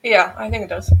Yeah, I think it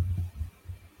does.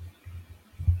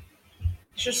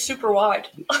 It's just super wide.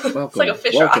 Welcome, it's like a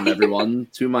fish welcome eye. everyone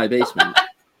to my basement.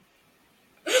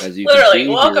 As you Literally, can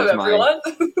see, welcome everyone.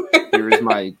 Here is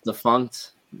my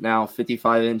defunct, now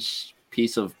 55-inch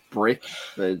piece of brick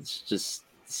that's just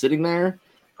sitting there.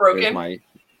 Broken. There's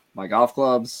my golf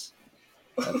clubs.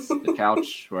 That's the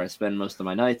couch where I spend most of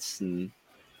my nights. And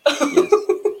yes.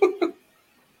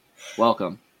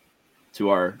 Welcome to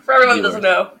our. For everyone who doesn't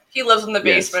know, he lives in the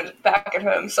basement back at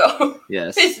home, so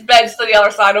yes, his bed's to the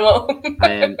other side of him. I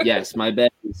am. Yes, my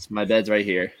bed's right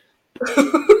here.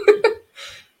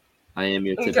 I am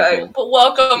your typical. Okay, but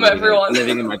welcome everyone.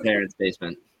 Living in my parents'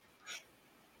 basement.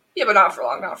 Yeah, but not for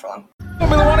long. Not for long.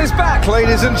 Formula One is back,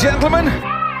 ladies and gentlemen.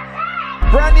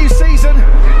 Brand new season,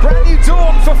 brand new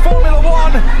dawn for Formula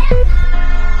One.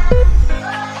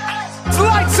 It's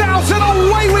lights out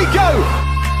and away we go.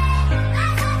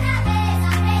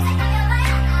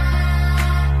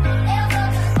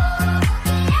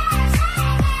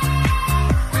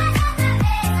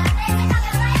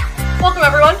 Welcome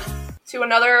everyone to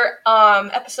another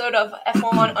episode of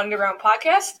F1 Underground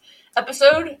Podcast,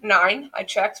 episode 9. I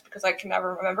checked because I can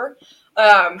never remember.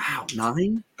 Wow,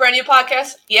 9? Brand new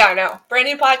podcast. Yeah, I know. Brand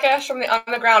new podcast from the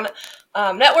Underground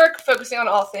Network, focusing on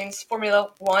all things Formula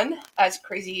One, as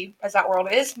crazy as that world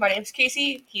is. My name's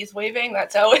Casey. He's waving.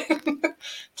 That's Owen.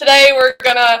 Today we're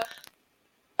gonna...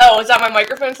 Oh, is that my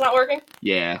microphone's not working?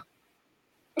 Yeah.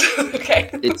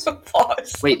 Okay. It's...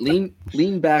 Pause. Wait,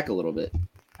 lean back a little bit.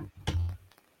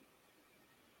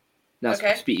 Now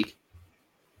speak.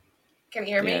 Can you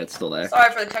hear me? Yeah, it's still there.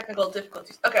 Sorry for the technical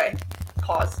difficulties. Okay.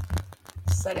 Pause.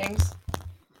 Settings.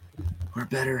 We're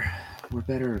better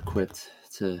equipped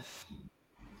to...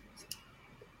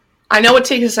 I know it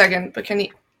takes a second, but can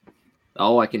you...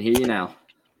 Oh, I can hear you now.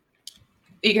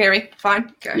 You can hear me?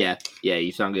 Fine? Okay. Yeah,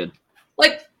 you sound good.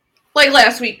 Like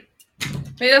last week.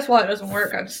 Maybe that's why it doesn't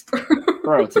work. I just...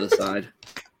 Throw it to the side.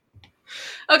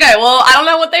 Okay, well, I don't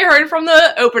know what they heard from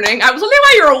the opening. I was wondering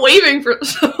why you were waving for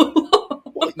so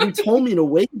long. You told me to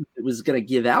wait. It was going to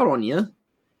give out on you.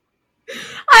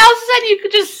 I also said you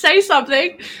could just say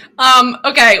something.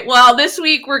 Okay, well, this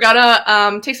week we're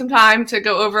gonna take some time to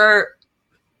go over,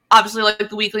 obviously, like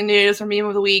the weekly news or meme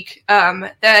of the week.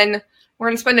 Then we're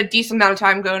gonna spend a decent amount of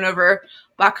time going over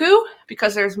Baku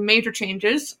because there's major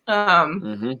changes.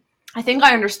 I think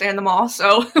I understand them all,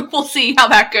 so we'll see how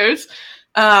that goes.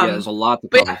 There's a lot to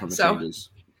cover from the changes.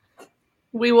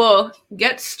 We will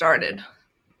get started.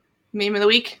 Meme of the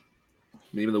week.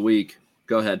 Meme of the week.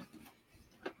 Go ahead.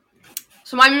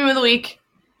 So my meme of the week,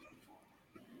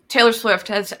 Taylor Swift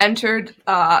has entered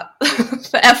the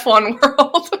F1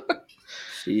 world.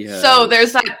 So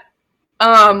there's that,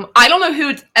 I don't know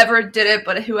who ever did it,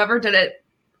 but whoever did it,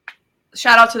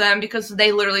 shout out to them because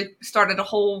they literally started a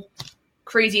whole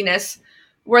craziness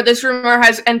where this rumor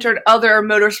has entered other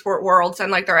motorsport worlds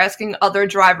and like they're asking other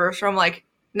drivers from like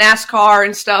NASCAR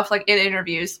and stuff like in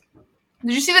interviews.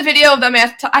 Did you see the video of them?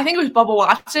 I think it was Bubba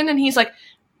Watson, and he's like,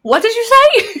 "What did you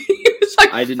say?" It's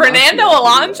like Fernando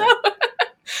Alonso.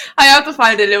 I have to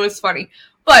find it. It was funny.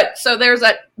 But so there's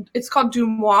that. It's called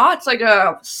Dumois. It's like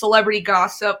a celebrity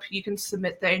gossip. You can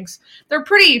submit things. They're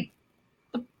pretty.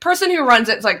 The person who runs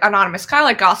it is like anonymous, kind of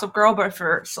like Gossip Girl, but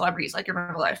for celebrities, like in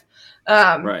real life.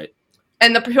 Right.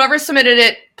 And whoever submitted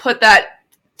it put that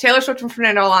Taylor Swift and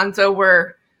Fernando Alonso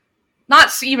were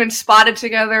not even spotted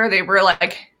together. They were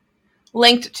like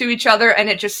linked to each other, and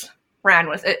it just ran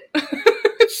with it.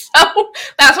 So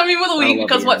that's what I mean with the week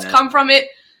because what's come from it,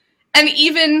 and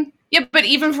even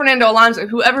Fernando Alonso,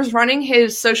 whoever's running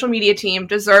his social media team,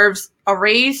 deserves a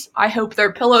raise. I hope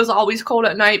their pillow's always cold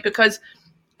at night because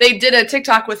they did a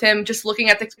TikTok with him just looking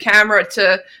at the camera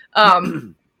to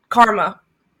Karma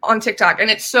on TikTok, and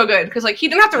it's so good because like he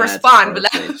didn't have to respond, but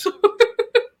that's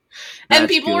and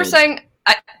people were saying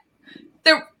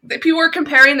people were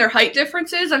comparing their height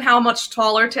differences and how much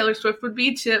taller Taylor Swift would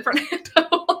be to Fernando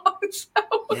Alonso.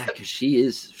 Yeah, because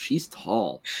she's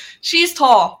tall. She's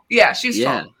tall. Yeah, she's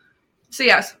tall. So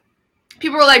yes,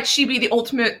 people were like, she'd be the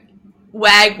ultimate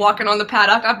wag walking on the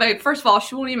paddock. I bet, first of all,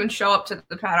 she won't even show up to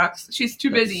the paddocks. She's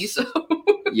too busy, so.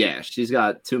 Yeah, she's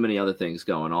got too many other things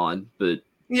going on, but.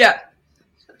 Yeah.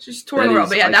 She's touring the world,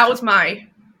 but yeah, that was my.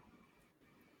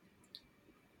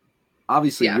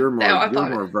 Obviously, you're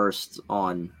more versed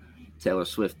on Taylor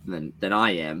Swift than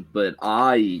I am, but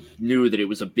I knew that it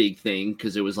was a big thing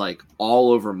because it was like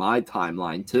all over my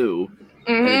timeline too.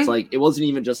 Mm-hmm. And it's like it wasn't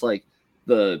even just like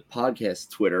the podcast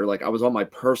Twitter. Like I was on my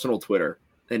personal Twitter,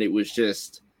 and it was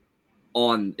just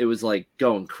it was like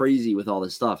going crazy with all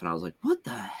this stuff, and I was like, "What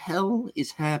the hell is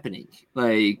happening?"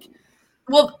 Like.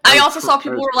 Well, I also saw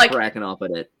people were like cracking up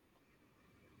at it.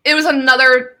 it was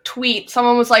another tweet.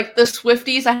 Someone was like, the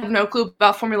Swifties, I have no clue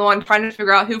about Formula One, trying to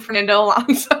figure out who Fernando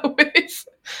Alonso is.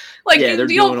 Like, you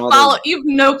don't follow, you have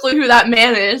no clue who that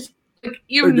man is. Like,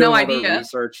 you have no idea.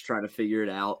 Research, trying to figure it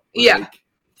out.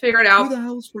 Figure it out. Who the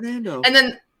hell is Fernando? And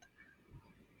then,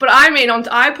 but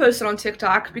I posted on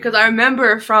TikTok because I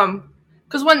remember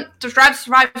because when the Drive to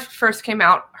Survive first came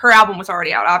out, her album was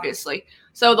already out, obviously.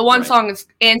 So the one song is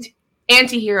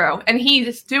Anti-Hero, and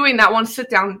he's doing that one sit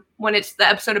down when it's the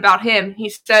episode about him. He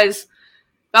says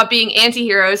about being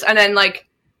anti-heroes, and then like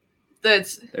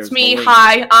it's me,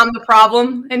 hi, I'm the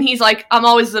problem, and he's like, I'm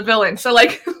always the villain. So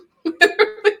like,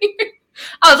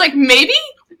 I was like, maybe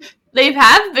they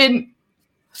have been.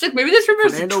 It's like, maybe this rumor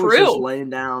is true. Was just laying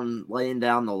down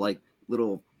the like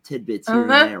little tidbits here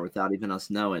and there without even us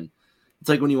knowing. It's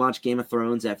like when you watch Game of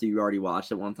Thrones after you already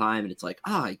watched it one time, and it's like,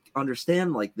 I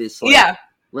understand like this. Like,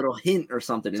 little hint or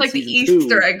something. It's like the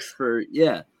Easter eggs.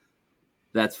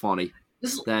 That's funny.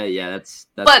 That's good.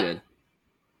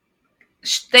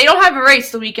 They don't have a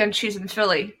race the weekend she's in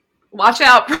Philly. Watch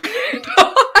out. I'll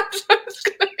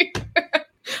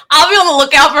be on the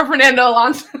lookout for Fernando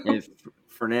Alonso. If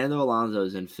Fernando Alonso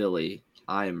is in Philly,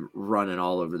 I am running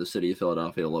all over the city of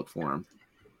Philadelphia to look for him.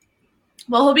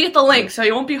 Well, he'll be at the link, so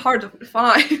he won't be hard to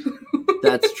find.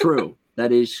 That's true.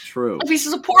 That is true. If he's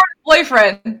a supportive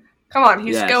boyfriend, come on,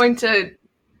 he's going to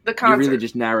the concert. You really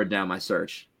just narrowed down my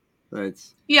search.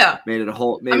 It's made it a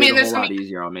whole lot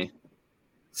easier on me.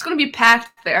 It's going to be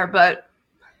packed there, but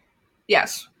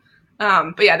yes.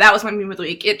 But yeah, that was my meme of the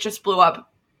week. It just blew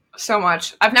up so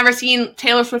much. I've never seen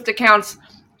Taylor Swift accounts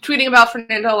tweeting about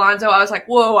Fernando Alonso. I was like,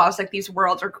 whoa. I was like, these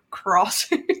worlds are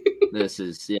crossing. This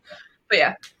is,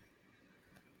 But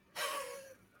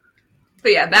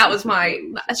yeah, that was my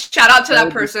shout out to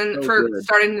that person for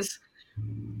starting this.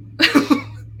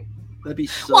 That'd be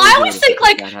so well, I always think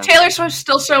like Taylor Swift's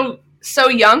still so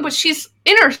young, but she's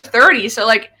in her 30s, so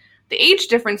like the age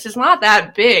difference is not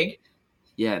that big.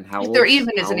 Yeah, and how old? There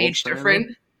even is an age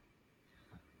difference.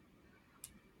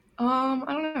 I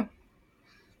don't know.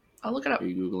 I'll look it up. Are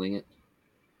you Googling it?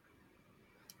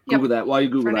 Google that. While you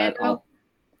Google that,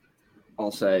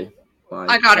 I'll say.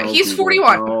 I got it. He's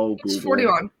 41. He's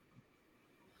 41.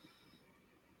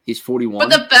 He's 41.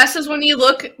 But the best is when you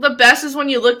look.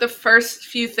 The first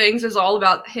few things is all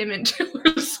about him and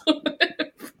Taylor Swift.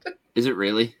 Is it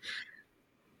really?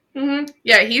 Mm-hmm.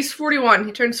 Yeah, he's 41.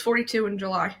 He turns 42 in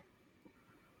July.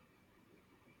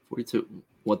 42.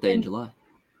 What day in July?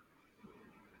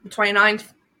 The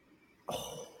 29th.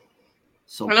 Oh,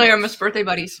 so I know you're almost birthday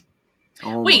buddies.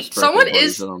 Almost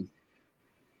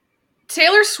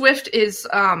Taylor Swift is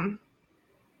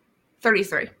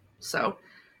 33. So.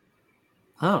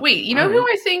 Oh, wait, you know who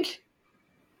I think?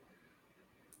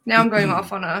 Now I'm going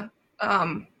off on a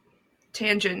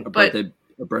tangent, a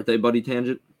birthday buddy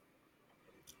tangent.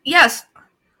 Yes,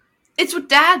 it's with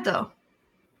Dad though.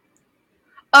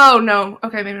 Oh no,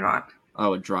 okay, maybe not.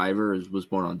 Oh, a driver was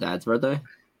born on Dad's birthday.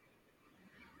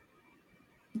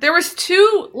 There was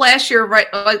 2 last year, right?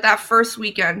 Like that first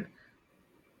weekend,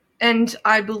 and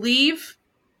I believe.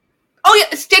 Oh, yeah,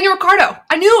 it's Daniel Ricciardo.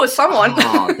 I knew it was someone.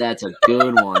 Oh, that's a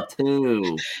good one,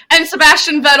 too. And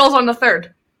Sebastian Vettel's on the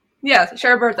 3rd. Yeah,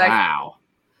 share a birthday. Wow.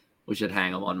 We should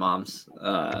hang them on Mom's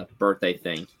birthday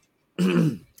thing.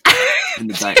 in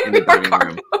the dining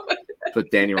room. Put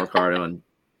Daniel Ricciardo and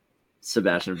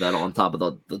Sebastian Vettel on top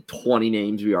of the 20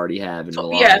 names we already have in the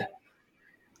lobby. Yeah.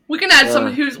 We can add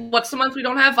some. What's the month we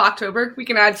don't have? October. We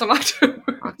can add some October.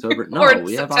 October? No,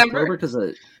 we have October because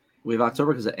of... We have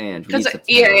October because of Ange.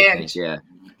 Ange.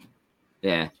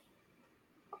 Yeah.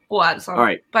 We'll add some. All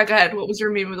right. But go ahead. What was your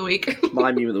meme of the week?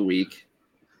 My meme of the week.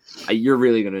 You're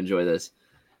really going to enjoy this.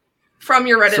 From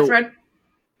your Reddit thread?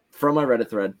 From my Reddit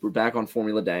thread. We're back on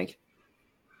Formula Dank.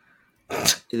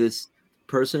 This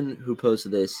person who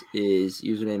posted this,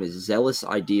 username is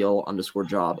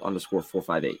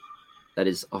zealous_ideal_job_458. That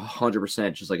is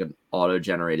 100% just like an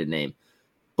auto-generated name.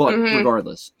 But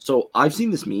regardless, so I've seen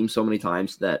this meme so many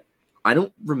times that I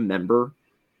don't remember.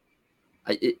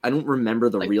 I don't remember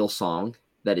the real song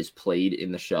that is played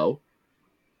in the show,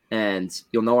 and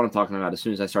you'll know what I'm talking about as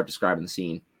soon as I start describing the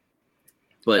scene.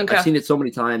 But I've seen it so many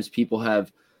times. People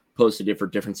have posted it for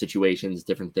different situations,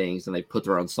 different things, and they put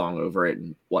their own song over it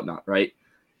and whatnot, right?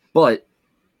 But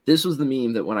this was the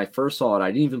meme that when I first saw it,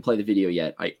 I didn't even play the video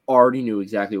yet. I already knew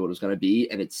exactly what it was going to be,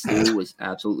 and it still was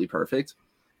absolutely perfect.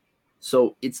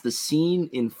 So it's the scene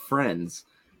in Friends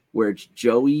where it's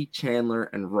Joey, Chandler,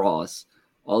 and Ross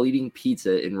all eating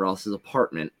pizza in Ross's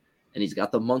apartment, and he's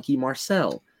got the monkey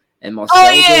Marcel. And Marcel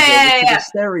goes over to the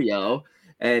stereo,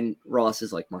 And Ross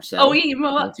is like, Marcel, don't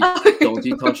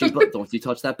you touch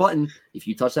that button. If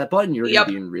you touch that button, you're going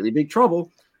to be in really big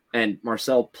trouble. And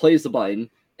Marcel plays the button,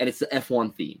 and it's the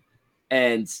F1 theme.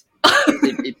 And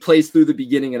it plays through the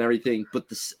beginning and everything. But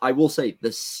I will say,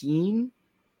 the scene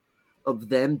of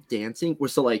them dancing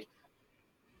was so like,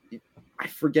 I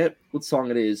forget what song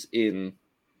it is in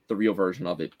the real version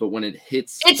of it, but when it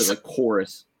hits the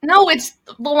chorus. No, it's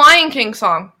the Lion King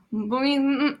song.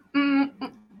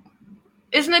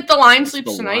 Isn't it The Lion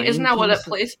Sleeps Tonight? Isn't that what it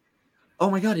plays? Oh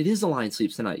my god, it is The Lion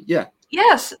Sleeps Tonight. Yeah.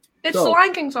 Yes, it's the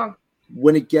Lion King song.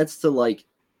 When it gets to like,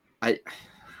 I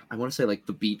want to say like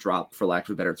the beat drop, for lack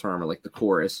of a better term, or like the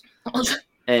chorus,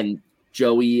 and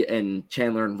Joey and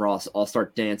Chandler and Ross all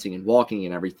start dancing and walking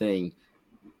and everything.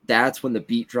 That's when the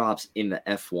beat drops in the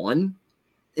F1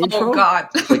 intro. Oh god,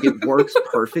 like it works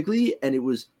perfectly, and it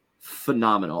was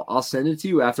phenomenal. I'll send it to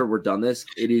you after we're done this.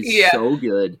 It is so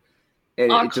good.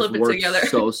 And I'll it just works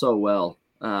so well.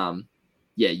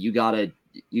 You gotta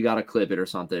clip it or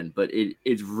something. But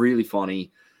it's really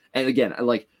funny. And again,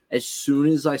 like as soon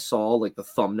as I saw like the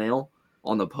thumbnail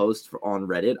on the post on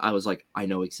Reddit, I was like, I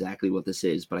know exactly what this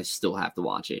is, but I still have to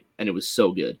watch it. And it was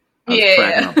so good. I was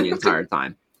cracking up the entire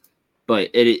time. But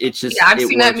it's just I've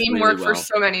seen that meme work for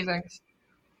so many things.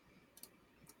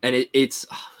 And it's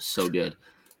so good.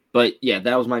 But yeah,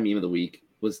 that was my meme of the week.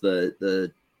 Was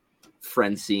the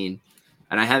friend scene.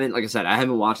 And I haven't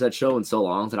watched that show in so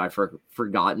long that I've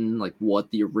forgotten like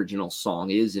what the original song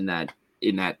is in that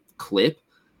clip.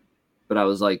 But I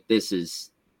was like, this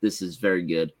is very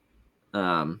good.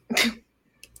 I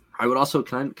would also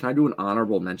can I do an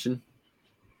honorable mention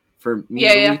for me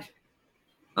of the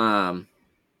week?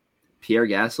 Pierre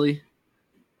Gasly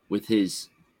with his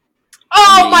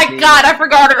my god, I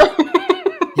forgot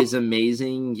her. His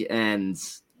amazing and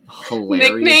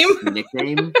hilarious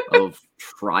nickname of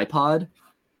Tripod.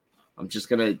 I'm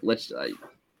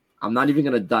not even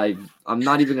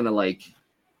gonna like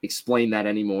explain that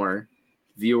anymore.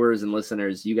 Viewers and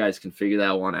listeners, you guys can figure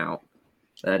that one out.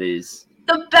 That is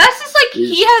the best. Is like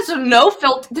he has no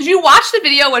filter. Did you watch the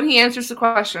video when he answers the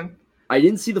question? I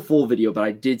didn't see the full video, but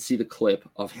I did see the clip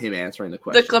of him answering the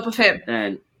question. The clip of him.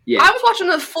 And I was watching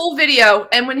the full video,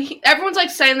 and when everyone's like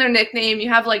saying their nickname, you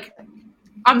have like,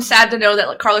 I'm sad to know that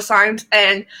like Carlos Sainz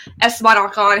and Esteban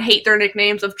Ocon hate their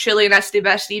nicknames of Chili and Esti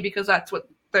Bestie because that's what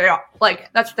they are. Like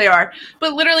that's what they are.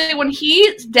 But literally, when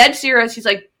he's dead serious, he's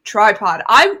like Tripod.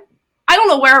 I don't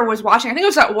know where I was watching. I think it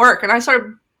was at work, and I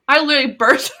literally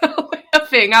burst out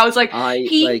laughing. I was like,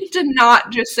 he did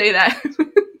not just say that.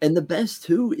 And the best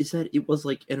too is that it was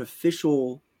like an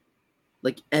official,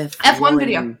 like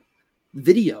F1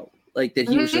 video, like that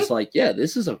he was just like, yeah,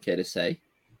 this is okay to say,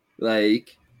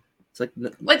 like it's like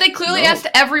they clearly asked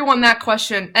everyone that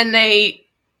question, and they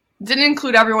didn't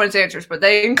include everyone's answers, but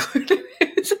they included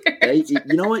his answers.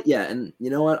 You know what? Yeah, and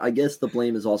you know what? I guess the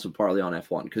blame is also partly on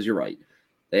F1 because you're right.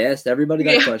 They asked everybody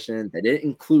that question. They didn't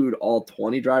include all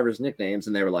 20 drivers' nicknames,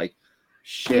 and they were like,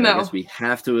 shit, I guess we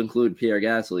have to include Pierre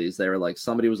Gasly's. They were like,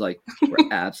 somebody was like,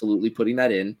 we're absolutely putting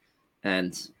that in,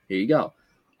 and here you go.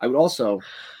 I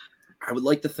would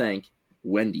like to thank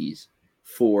Wendy's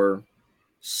for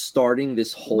starting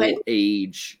this whole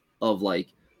age of like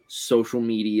social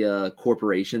media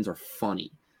corporations are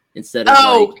funny instead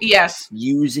of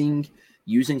using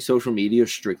social media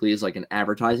strictly as like an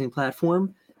advertising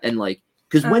platform. And like,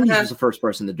 because Wendy's was the first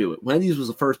person to do it. Wendy's was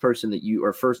the first person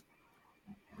first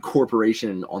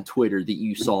corporation on Twitter that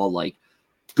you saw like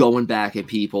going back at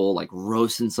people, like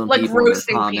roasting some people in their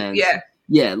comments.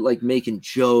 Yeah, like making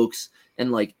jokes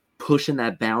and like pushing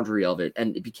that boundary of it.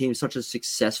 And it became such a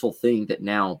successful thing that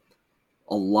now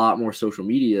a lot more social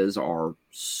medias are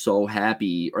so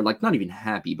happy, or like not even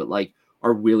happy, but like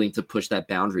are willing to push that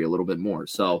boundary a little bit more.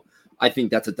 So I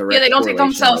think that's a direct they don't take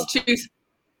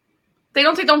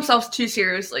themselves too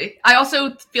seriously. I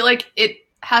also feel like it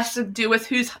has to do with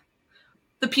who's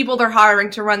the people they're hiring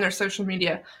to run their social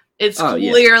media. It's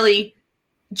clearly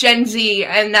Gen Z,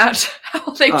 and that's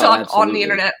how they talk on the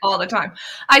internet all the time.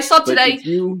 I saw today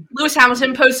Lewis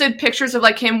Hamilton posted pictures of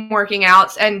like him working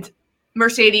out, and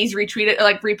Mercedes retweeted,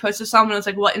 like reposted someone. It's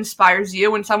like, what inspires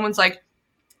you? And someone's like,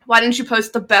 why didn't you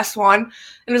post the best one? And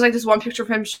it was like this one picture of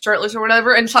him shirtless or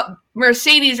whatever. And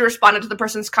Mercedes responded to the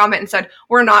person's comment and said,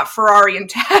 we're not Ferrari, and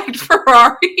tagged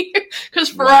Ferrari because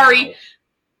Ferrari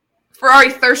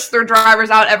thirsts their drivers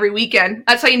out every weekend.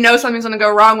 That's how you know something's going to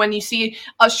go wrong when you see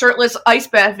a shirtless ice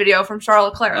bath video from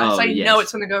Charles Leclerc. That's how you know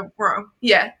it's going to go wrong.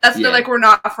 Yeah, they're like, we're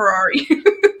not Ferrari.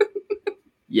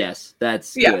 Yes,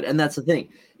 that's good. And that's the thing.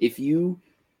 If you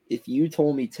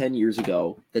told me 10 years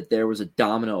ago that there was a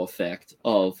domino effect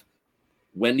of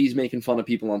Wendy's making fun of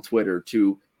people on Twitter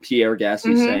to Pierre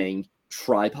Gasly saying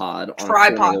tripod on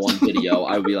a Formula 1 video,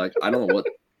 I would be like, I don't know what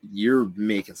you're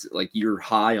making. Like, you're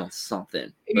high on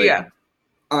something. Like,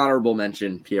 honorable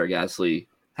mention, Pierre Gasly.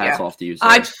 Hats off to you. Sir.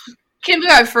 I can't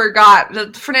believe I forgot.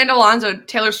 The Fernando Alonso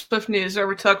Taylor Swift news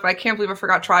overtook, but I can't believe I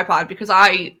forgot tripod because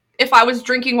if I was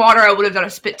drinking water, I would have done a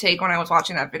spit take when I was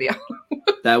watching that video.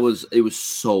 It was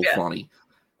so funny.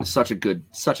 Such a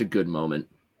good moment.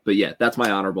 But yeah, that's my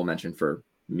honorable mention for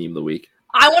meme of the week.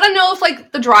 I want to know if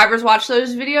like the drivers watch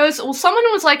those videos. Well, someone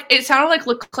was like, it sounded like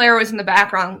LeClerc was in the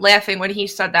background laughing when he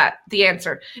said the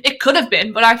answer. It could have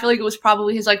been, but I feel like it was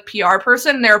probably his like PR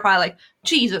person. And they were probably like,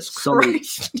 Jesus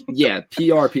Christ. Yeah,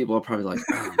 PR people are probably like,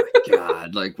 oh my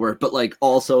God, like but like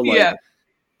also like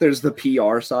there's the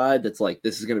PR side that's like,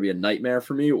 this is gonna be a nightmare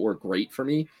for me or great for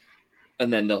me,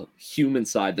 and then the human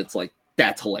side that's like,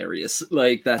 that's hilarious.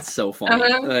 Like, that's so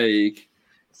funny. Like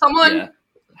someone.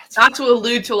 Not to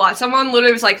allude to a lot. Someone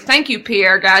literally was like, "Thank you,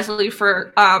 Pierre Gasly,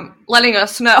 for letting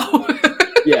us know."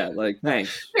 Yeah, like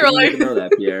thanks. They were like, know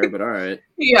that, Pierre, but all right.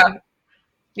 Yeah.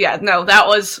 No, that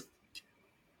was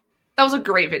a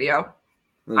great video.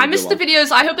 I missed the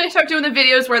videos. I hope they start doing the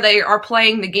videos where they are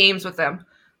playing the games with them.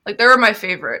 Like, they were my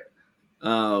favorite.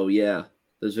 Oh yeah,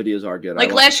 those videos are good.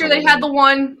 Like last year, they had the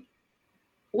one.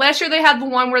 Last year, they had the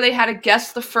one where they had to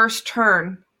guess the first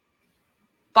turn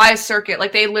by a circuit.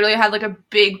 Like, they literally had like a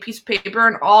big piece of paper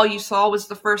and all you saw was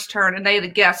the first turn and they had to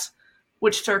guess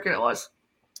which circuit it was.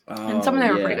 And some of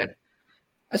them were pretty good.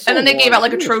 And then they gave out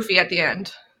like a trophy at the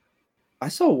end. I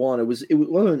saw one. It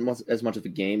wasn't as much of a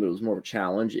game. It was more of a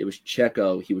challenge. It was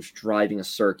Checo. He was driving a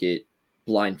circuit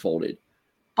blindfolded.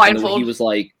 He was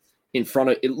like in front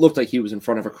of, it looked like he was in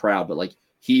front of a crowd, but like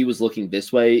he was looking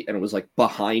this way and it was like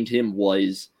behind him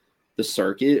was the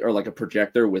circuit or like a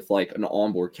projector with like an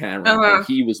onboard camera. And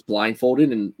he was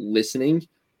blindfolded and listening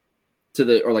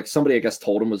to or like somebody I guess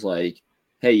told him was like,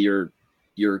 hey, you're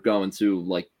going to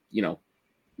like, you know,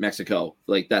 Mexico.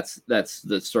 Like that's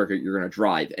the circuit you're going to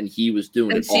drive. And he was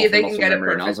doing it all from muscle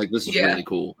memory. And I was like, this is really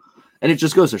cool. And it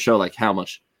just goes to show like how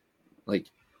much, like,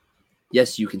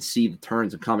 yes, you can see the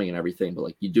turns are coming and everything, but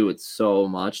like you do it so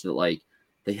much that like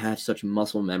they have such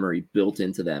muscle memory built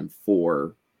into them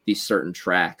for these certain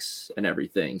tracks and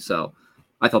everything. So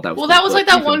I thought that was that was like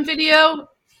that one video.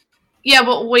 Yeah,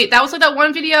 but wait, that was like that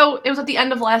one video. It was at the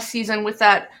end of last season with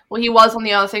that. Well, he was on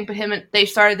the other thing, but they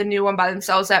started the new one by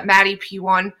themselves. That Matty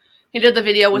P1. He did the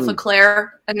video with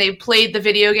LeClerc, and they played the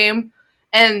video game.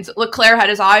 And LeClerc had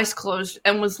his eyes closed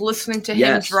and was listening to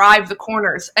him drive the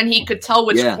corners, and he could tell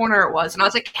which corner it was. And I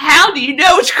was like, "How do you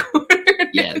know which corner?"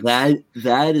 Yeah,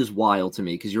 that is wild to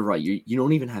me because you're right. You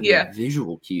don't even have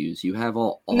visual cues. You have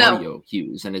all audio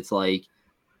cues, and it's like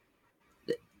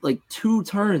two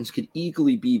turns could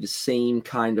equally be the same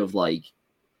kind of like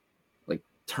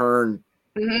turn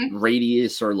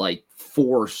radius or like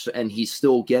force, and he's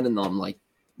still getting them like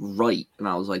right. And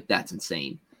I was like, that's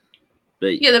insane.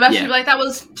 But the best would be like, that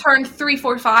was turn 3,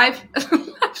 4, 5.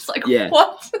 I was like,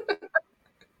 what?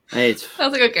 Hey, I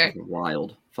was like, okay.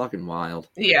 Wild. Fucking wild.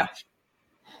 Yeah.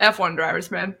 F1 drivers,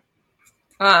 man.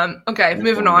 Okay, F1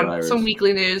 moving on. Drivers. Some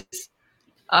weekly news.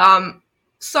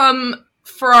 Some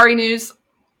Ferrari news.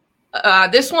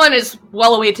 This one is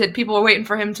well awaited. People are waiting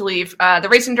for him to leave. The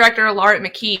racing director, Laurent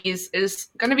Mekies, is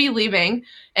going to be leaving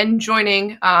and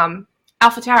joining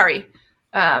AlphaTauri.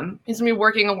 He's going to be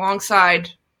working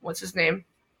alongside, what's his name?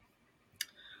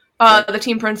 The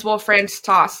team principal, Franz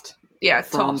Tost. Yeah,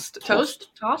 Tost.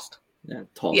 Yeah,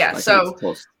 Tost. Yeah,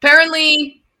 so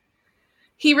apparently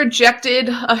he rejected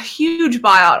a huge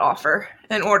buyout offer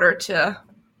in order to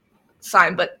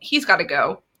sign, but he's got to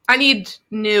go. I need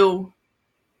new...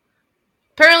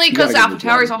 Apparently, because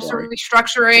AlphaTauri is also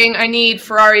restructuring,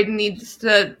 Ferrari needs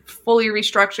to fully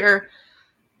restructure.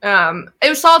 It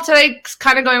was all today,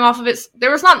 kind of going off of it. There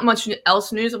was not much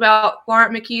else news about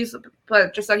Laurent Mekies,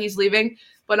 but just that he's leaving.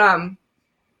 But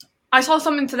I saw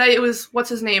something today. It was, what's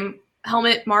his name?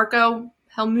 Helmut Marko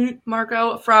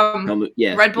from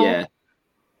Red Bull. Yeah.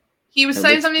 He was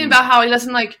saying something about how he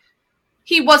doesn't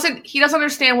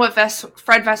understand what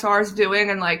Fred Vasseur is doing,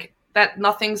 and like that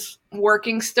nothing's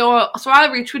working still. So I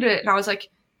retweeted it and I was like,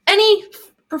 any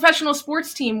professional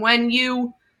sports team, when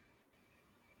you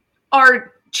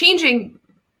are changing,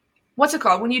 what's it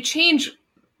called? When you change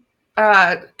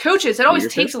coaches, it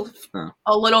always takes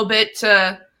a little bit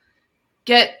to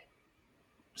get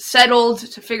settled,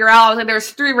 to figure out. Like,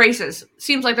 there's 3 races.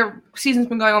 Seems like the season's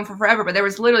been going on for forever, but there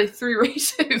was literally 3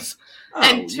 races.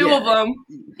 And 2 of them,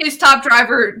 his top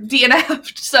driver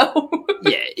DNF'd. So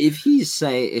if he's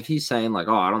saying like,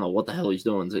 oh, I don't know what the hell he's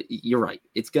doing, you're right.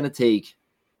 It's gonna take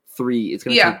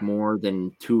take more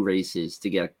than 2 races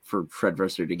for Fred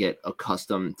Vasseur to get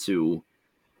accustomed to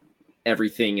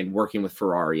everything and working with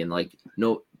Ferrari, and like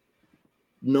no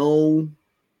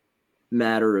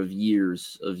matter of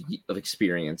years of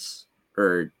experience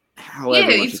or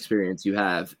however much experience you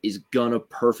have is gonna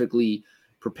perfectly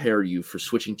prepare you for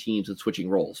switching teams and switching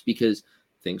roles, because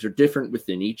things are different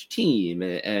within each team,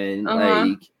 and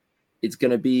like it's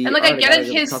gonna be. And like I get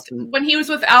it, when he was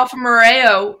with Alfa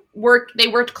Romeo, they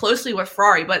worked closely with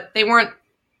Ferrari, but they weren't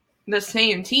the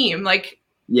same team. Like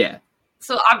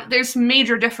so there's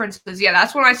major differences. Yeah,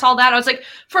 that's when I saw that. I was like,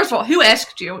 first of all, who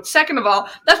asked you? Second of all,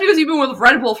 that's because you've been with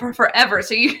Red Bull for forever,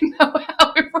 so you know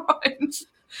how it runs.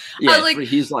 Yeah, I was like,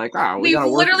 he's like, we gotta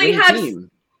work with the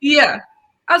team. Yeah.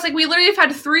 I was like, we literally have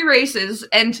had 3 races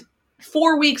and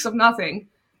 4 weeks of nothing.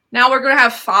 Now we're going to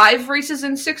have 5 races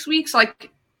in 6 weeks.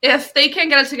 Like, if they can't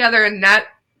get it together in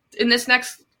this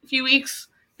next few weeks,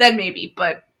 then maybe.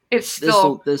 But it's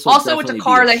still also with the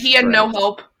car that he had no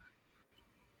help.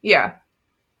 Yeah.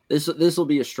 This will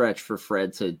be a stretch for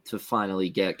Fred to finally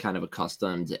get kind of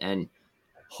accustomed, and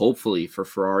hopefully for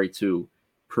Ferrari to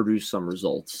produce some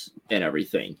results and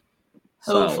everything.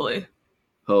 Hopefully.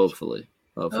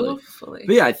 But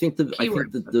yeah, I think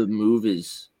the move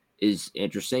is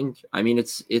interesting. I mean,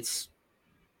 it's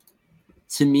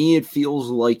to me, it feels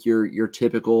like your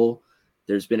typical.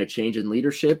 There's been a change in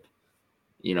leadership.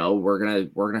 You know, we're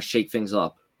gonna shake things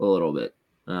up a little bit.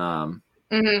 You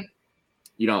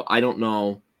know, I don't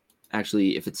know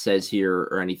actually if it says here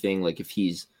or anything, like if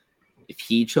he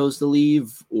chose to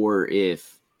leave, or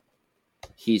if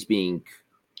he's being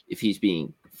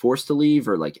forced to leave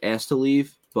or like asked to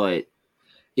leave. But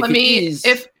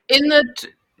if in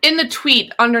the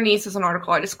tweet underneath is an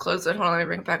article, I just closed it. Hold on, let me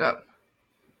bring it back up.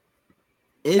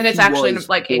 And it's actually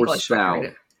like English out,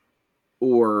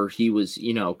 or he was,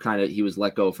 you know, he was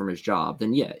let go from his job,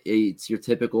 then yeah, it's your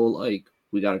typical, like,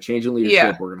 we got to change in leadership.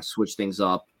 Yeah. We're going to switch things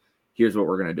up. Here's what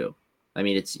we're going to do. I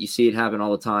mean, you see it happen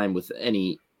all the time with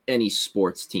any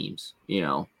sports teams. You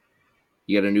know,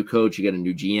 you got a new coach, you got a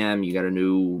new GM, you got a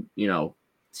new, you know,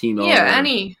 team owner. Yeah,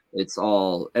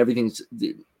 everything's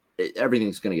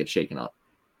going to get shaken up.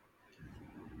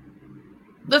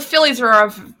 The Phillies are a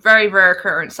very rare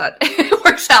occurrence that it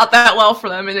works out that well for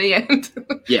them in the end.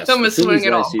 Yes, the Phillies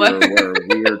it all,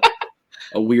 were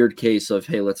a weird case of,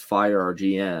 hey, let's fire our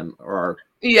GM or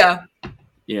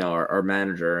our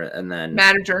manager, and then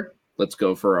let's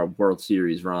go for a World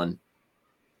Series run.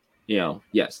 You know,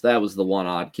 yes, that was the one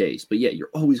odd case, but yeah,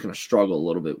 you're always going to struggle a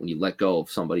little bit when you let go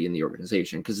of somebody in the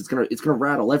organization, because it's gonna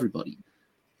rattle everybody.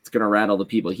 It's going to rattle the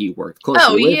people he worked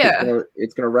closely with. Yeah.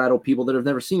 It's going to rattle people that have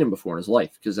never seen him before in his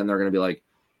life, because then they're going to be like,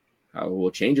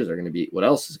 what changes are going to be? What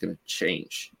else is going to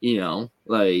change? You know,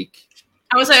 like.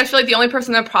 I would say I feel like the only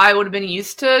person that probably would have been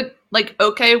used to, like,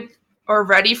 okay or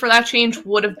ready for that change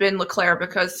would have been Leclerc,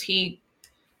 because he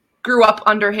grew up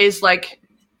under his, like,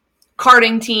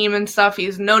 karting team and stuff.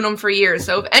 He's known him for years.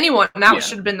 So if anyone, that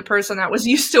should have been the person that was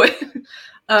used to it.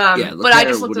 But I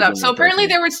just looked it up. So apparently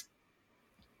there was.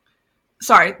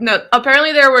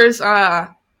 Apparently there was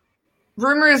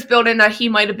rumors built in that he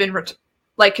might have been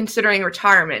considering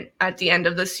retirement at the end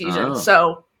of this season.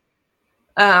 So,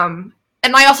 and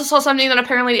I also saw something that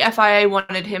apparently the FIA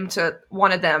wanted him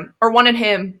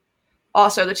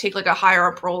also to take like a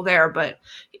higher up role there. But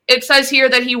it says here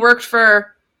that he worked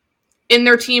in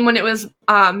their team when it was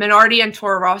Minardi and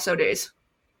Toro Rosso days,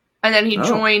 and then he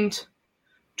joining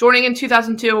in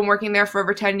 2002 and working there for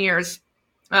over 10 years.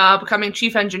 Becoming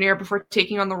chief engineer before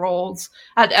taking on the roles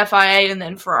at the FIA and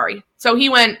then Ferrari. So he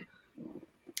went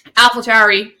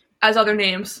AlphaTauri as other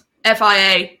names,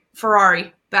 FIA,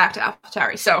 Ferrari, back to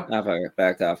AlphaTauri. So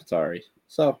back to AlphaTauri.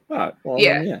 So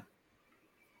yeah,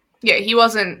 he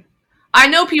wasn't. I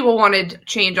know people wanted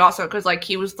change also because like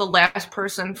he was the last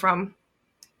person from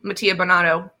Mattia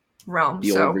Binotto realm.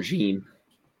 The old regime.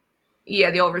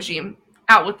 Yeah, the old regime.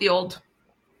 Out with the old,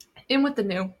 in with the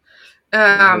new.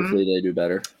 Hopefully they do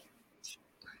better.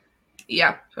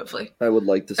 Yeah, hopefully. I would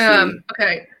like to see.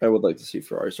 Okay. I would like to see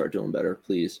Ferrari start doing better,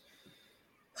 please.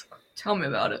 Tell me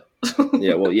about it.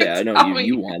 Yeah, well, yeah, I know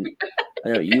you want. I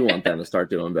know you want them to start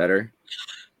doing better.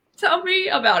 Tell me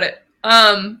about it.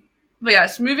 But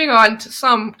yes, moving on to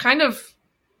some kind of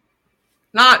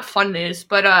not fun news,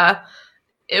 but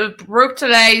it broke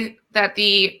today that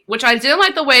which I didn't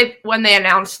like the way when they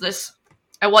announced this.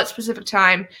 At what specific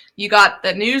time you got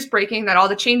the news breaking that all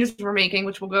the changes we're making,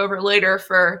 which we'll go over later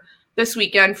for this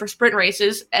weekend for sprint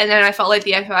races. And then I felt like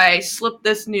the FIA slipped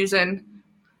this news in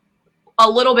a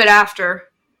little bit after.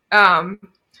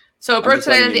 So it broke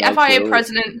today that the FIA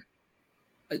president.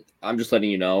 I'm just letting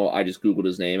you know, I just Googled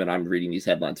his name and I'm reading these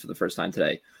headlines for the first time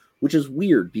today. which is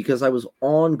weird because I was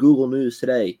on Google News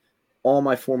today on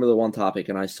my Formula One topic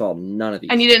and I saw none of these.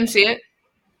 And you didn't see it?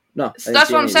 No. So that's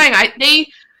what I'm saying.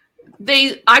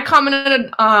 I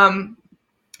commented on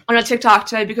a TikTok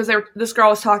today because this girl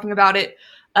was talking about it.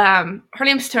 Her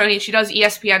name's Tony. She does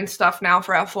ESPN stuff now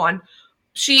for F1.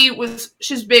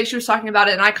 She's big. She was talking about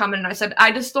it, and I commented. And I said,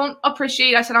 I just don't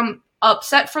appreciate. I said I'm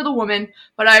upset for the woman,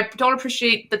 but I don't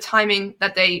appreciate the timing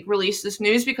that they released this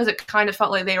news because it kind of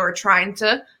felt like they were trying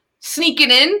to sneak it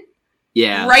in.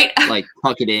 Yeah, right. Like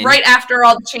tuck it in right after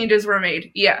all the changes were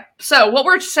made. Yeah. So what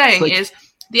we're saying is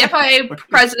the FIA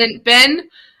president Ben.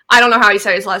 I don't know how you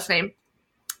say his last name.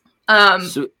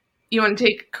 You want to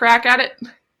take a crack at it?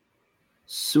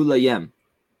 Sulayem.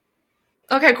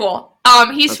 Okay, cool.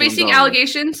 He's facing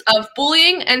allegations of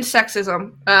bullying and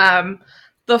sexism.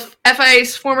 The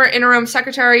FIA's former interim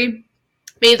secretary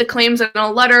made the claims in a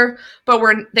letter, but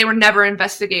they were never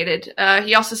investigated.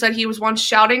 He also said he was once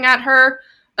shouting at her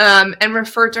and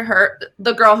referred to her,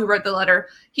 the girl who wrote the letter,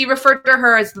 he referred to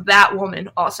her as that woman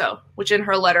also, which in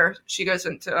her letter, she goes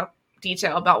into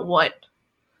detail about what.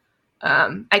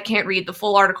 I can't read the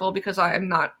full article because I am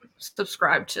not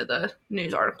subscribed to the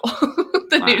news article,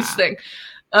 news thing.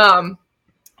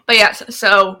 But yeah,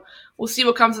 so we'll see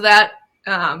what comes of that.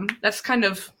 That's kind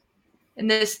of, in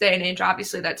this day and age,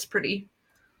 obviously that's pretty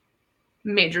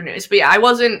major news. But yeah, I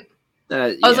was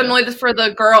annoyed for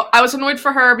the girl. I was annoyed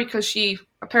for her because she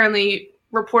apparently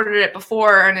reported it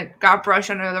before and it got brushed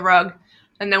under the rug.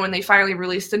 And then when they finally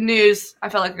released the news, I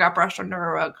felt like it got brushed under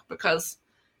a rug because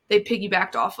they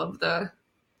piggybacked off of the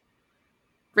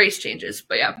race changes.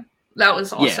 But yeah, that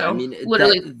was also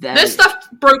this stuff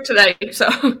broke today.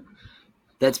 So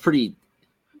that's pretty.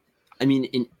 I mean,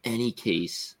 in any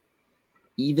case,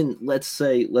 even let's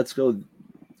go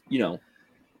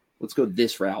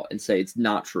this route and say it's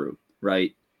not true,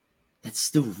 right? That's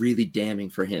still really damning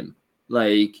for him.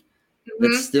 Like,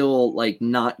 that's still like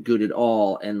not good at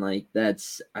all. And like,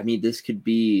 this could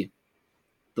be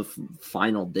the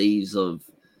final days of,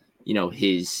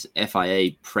 his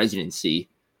FIA presidency.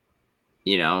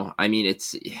 I mean,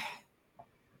 it's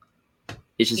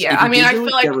just, yeah, I mean, I feel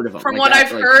like from what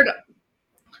I've heard,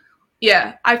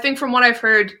 yeah, I think from what I've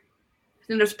heard, I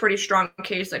think there's a pretty strong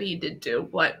case that he did do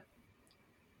what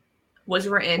was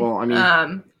written. Well, I mean,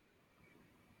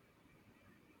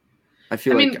 I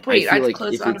feel like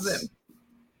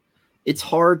it's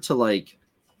hard to like.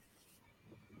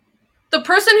 The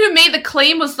person who made the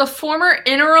claim was the former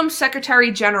interim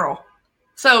secretary general.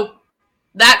 So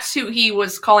that's who he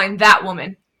was calling that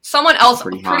woman. Someone else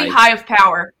pretty high of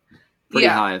power.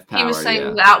 High of power. He was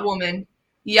saying that woman,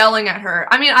 yelling at her.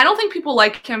 I mean, I don't think people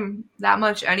like him that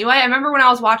much anyway. I remember when I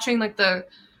was watching like the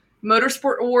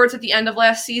Motorsport Awards at the end of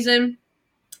last season,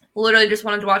 literally just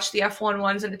wanted to watch the F1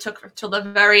 ones, and it took till the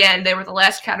very end. They were the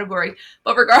last category.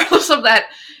 But regardless of that,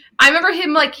 I remember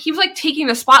him he was taking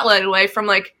the spotlight away from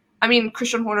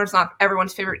Christian Horner's not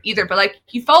everyone's favorite either, but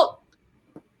he felt.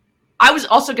 I was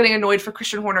also getting annoyed for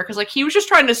Christian Horner because he was just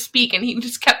trying to speak and he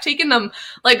just kept taking them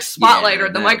spotlight or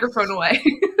the microphone away.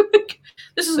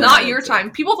 This is not your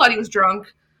time. People thought he was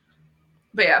drunk,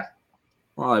 but yeah.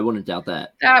 Well, I wouldn't doubt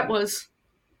that.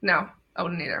 No, I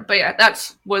wouldn't either. But yeah,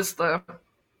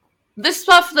 this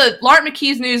stuff. The Laurent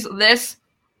McKee's news. This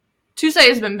Tuesday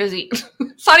has been busy.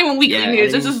 It's not even weekly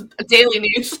news. This is daily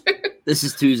news. This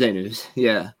is Tuesday news.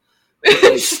 Yeah.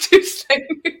 It's Tuesday.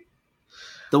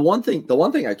 The one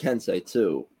thing I can say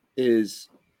too is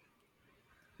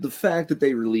the fact that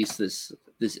they released this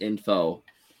info,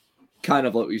 kind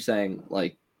of what you're saying,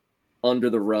 under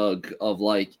the rug of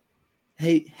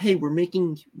hey, we're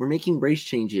making race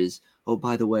changes. Oh,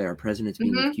 by the way, our president's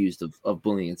being accused of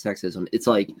bullying and sexism. It's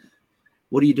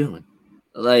what are you doing?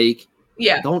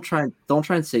 Don't try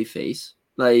and save face.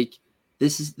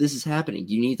 This is happening.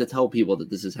 You need to tell people that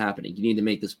this is happening. You need to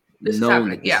make this known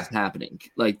that this is happening.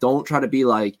 Don't try to be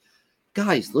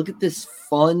guys, look at this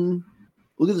fun,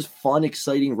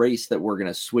 exciting race that we're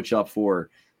gonna switch up for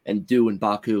and do in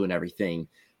Baku and everything.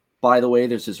 By the way,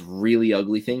 there's this really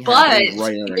ugly thing happening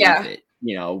right underneath it.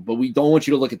 But we don't want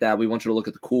you to look at that. We want you to look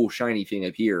at the cool, shiny thing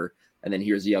up here, and then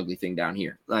here's the ugly thing down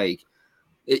here.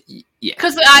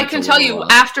 Because I can tell you,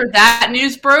 after that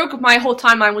news broke, my whole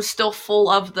timeline was still full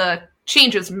of the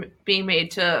changes being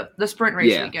made to the sprint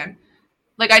race weekend.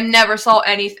 I never saw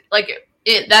anything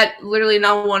that literally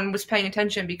no one was paying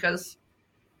attention because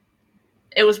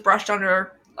it was brushed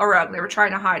under a rug. They were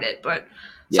trying to hide it, but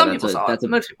some people saw it.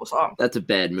 Most people saw it. That's a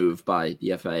bad move by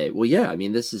the FIA. Well, yeah,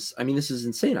 this is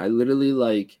insane. I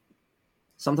literally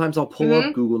sometimes I'll pull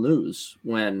up Google News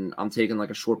when I'm taking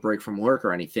a short break from work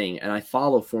or anything, and I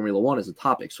follow Formula One as a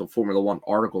topic. So Formula One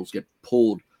articles get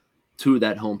pulled to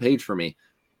that homepage for me.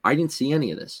 I didn't see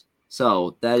any of this.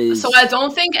 So that is. So I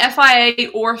don't think FIA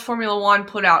or Formula One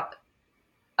put out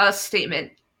a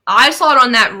statement. I saw it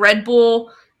on that Red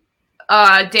Bull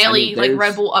daily,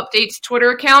 Red Bull updates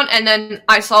Twitter account, and then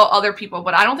I saw other people,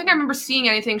 but I don't think I remember seeing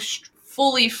anything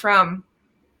fully from.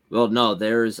 Well, no,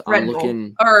 there's. Red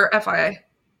Bull or FIA.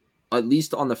 At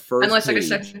least on the first. Unless page, like a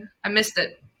section, I missed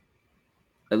it.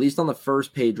 At least on the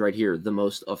first page right here, the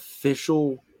most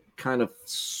official kind of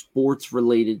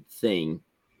sports-related thing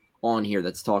on here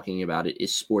that's talking about it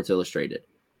is Sports Illustrated.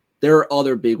 There are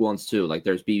other big ones too, like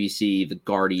there's BBC, The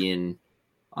Guardian,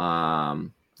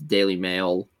 Daily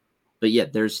Mail. But yeah,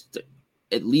 there's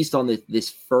at least on this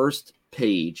first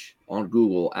page on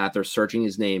Google, after searching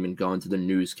his name and going to the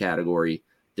news category,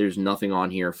 there's nothing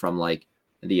on here from like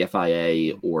the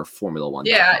FIA or Formula One.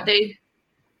 Yeah,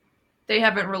 they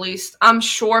haven't released. I'm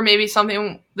sure maybe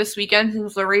something this weekend,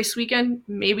 since the race weekend,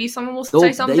 maybe someone will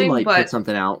say something. They might put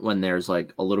something out when there's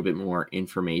like a little bit more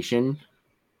information.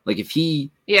 Like if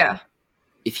he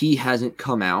hasn't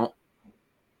come out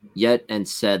yet and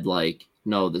said like,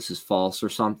 no, this is false or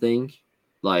something,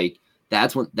 like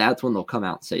that's when they'll come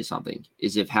out and say something.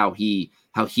 Is if how he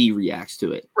reacts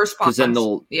to it, because then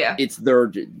it's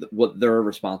what their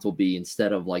response will be.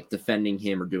 Instead of like defending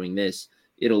him or doing this,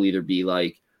 it'll either be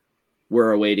like,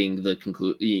 we're awaiting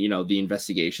the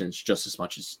investigations just as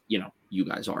much as you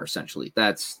guys are. Essentially,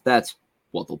 that's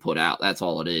what they'll put out. That's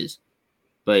all it is.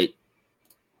 But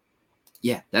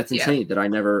yeah, that's insane that I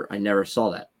never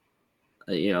saw that.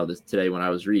 This today when I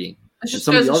was reading.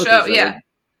 Some of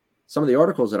the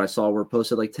articles that I saw were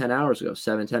posted like 10 hours ago,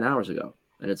 10 hours ago.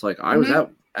 And it's like, I was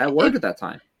at work at that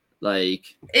time. Like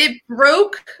it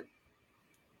broke.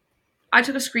 I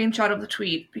took a screenshot of the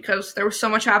tweet because there was so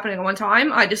much happening at one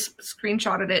time. I just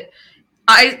screenshotted it.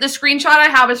 The screenshot I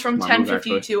have is from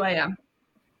 10:52 a.m.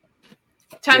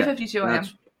 10:52 a.m.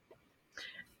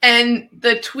 And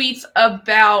the tweets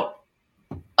about.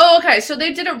 Oh, okay. So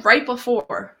they did it right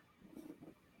before.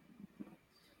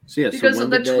 So because of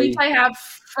the tweets I have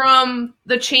from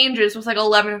the changes was like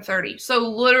 11:30. So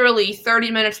literally 30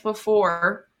 minutes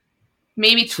before.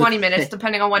 Maybe 20 minutes,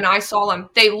 depending on when I saw them.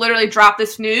 They literally dropped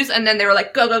this news, and then they were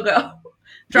like, go, go, go.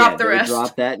 Drop the rest. They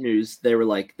dropped that news. They were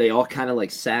like, they all kind of like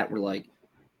sat, were like,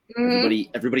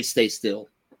 everybody stay still.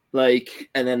 Like,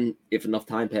 and then if enough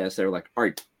time passed, they were like, all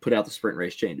right, put out the sprint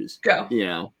race changes. Go.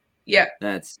 Yeah.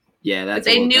 But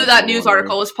they knew that news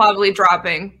article was probably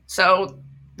dropping, so,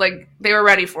 like, they were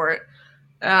ready for it.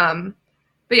 But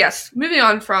yes, moving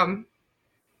on from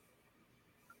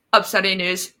upsetting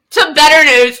news to better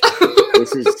news.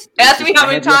 Ask me how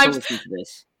many times.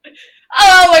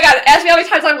 Oh my god! Ask me how many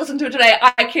times I've listened to it today.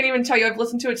 I can't even tell you. I've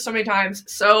listened to it so many times.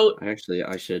 So actually,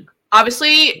 I should.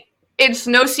 Obviously, it's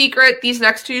no secret. These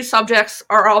next two subjects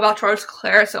are all about Charles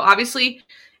Leclerc. So obviously,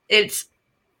 he's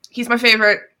my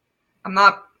favorite. I'm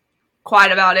not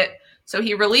quiet about it. So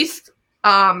he released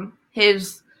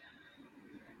his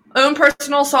own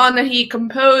personal song that he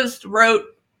composed, wrote,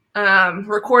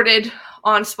 recorded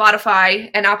on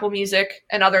Spotify and Apple Music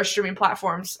and other streaming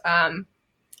platforms.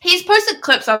 He's posted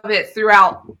clips of it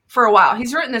throughout for a while.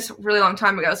 He's written this really long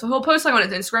time ago, so he'll post like on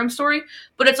his Instagram story,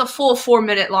 but it's a full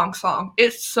 4-minute long song.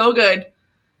 It's so good.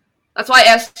 That's why I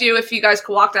asked you if you guys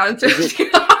could walk down into it.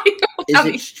 Is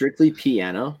it strictly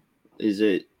piano? Is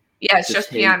it? Yeah, it's just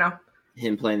piano.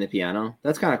 Him playing the piano?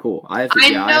 That's kind of cool.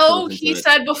 He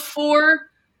said before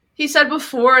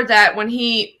that when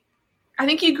I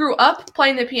think he grew up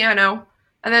playing the piano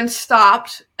and then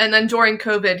stopped, and then during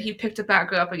COVID, he picked it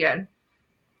back up again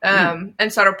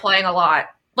and started playing a lot.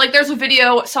 Like, there's a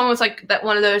video, someone was like, that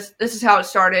one of those, this is how it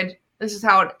started, this is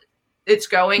how it's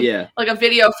going. Yeah. Like, a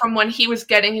video from when he was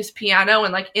getting his piano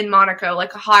and, like, in Monaco,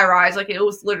 like, a high-rise, like, it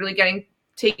was literally getting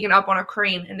taken up on a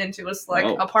crane and into his, like,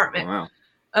 apartment. Wow.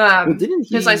 Didn't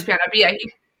he... His nice piano, but yeah.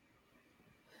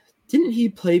 Didn't he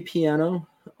play piano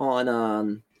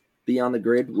on... Beyond the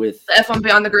Grid with the F1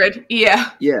 Beyond the Grid? Yeah.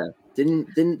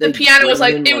 Didn't the piano was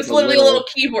like it was literally a little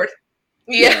keyboard.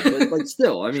 Yeah, but like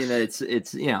still, I mean, it's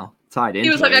tied in. He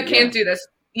was like, I can't do this.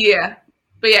 Yeah,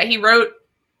 but yeah, he wrote,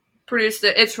 produced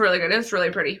it. It's really good. It's really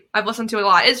pretty. I've listened to it a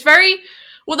lot. It's very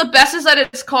the best is that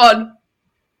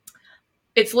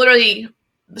it's literally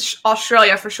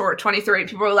Australia for short. 23.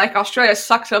 People were like, Australia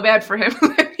sucks so bad for him.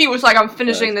 He was like, I'm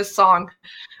finishing this song.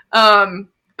 But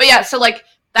yeah, so like.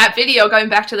 That video, going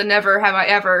back to the never have I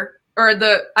ever, or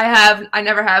the I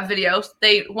never have videos,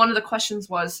 one of the questions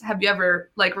was, have you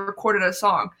ever, like, recorded a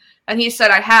song? And he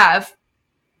said, I have.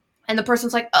 And the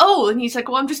person's like, oh, and he's like,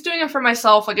 well, I'm just doing it for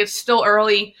myself. Like, it's still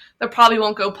early. That probably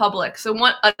won't go public. So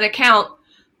an account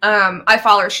I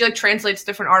follow her. She like translates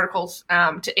different articles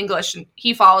to English, and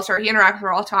he follows her. He interacts with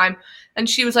her all the time. And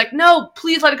she was like, no,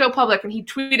 please let it go public. And he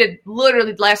tweeted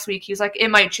literally last week, he's like, it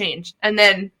might change. And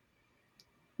then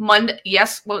Monday,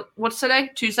 what's today?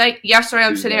 Tuesday? Yesterday,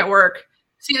 I'm sitting at work.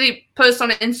 See the post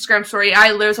on an Instagram story.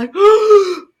 I literally was like,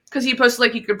 because he posted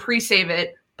like you could pre-save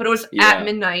it, but it was at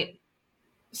midnight.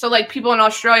 So like people in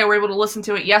Australia were able to listen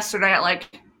to it yesterday at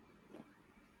like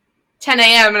 10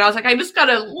 a.m. And I was like, I just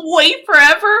gotta wait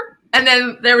forever. And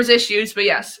then there was issues, but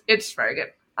yes, it's very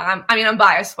good. I mean, I'm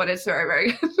biased, but it's very,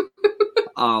 very good.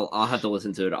 I'll have to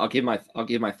listen to it. I'll give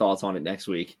my thoughts on it next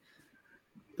week.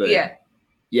 But yeah.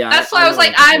 That's why I was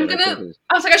like, I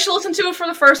should listen to it for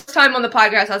the first time on the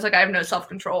podcast. I was like, I have no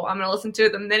self-control. I'm gonna listen to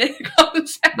it the minute it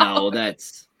comes out. No,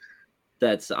 that's.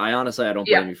 I honestly, I don't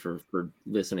blame you for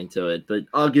listening to it, but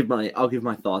I'll give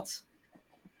my thoughts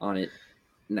on it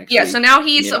next week. Yeah, so now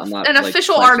he's an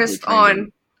official artist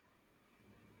on.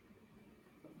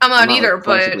 I'm not either, but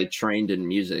classically trained in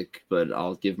music, but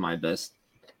I'll give my best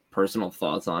personal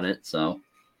thoughts on it. So.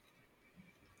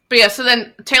 But yeah, so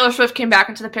then Taylor Swift came back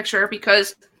into the picture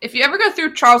because if you ever go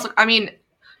through Charles, I mean,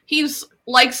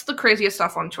 likes the craziest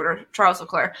stuff on Twitter, Charles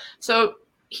LeClerc. So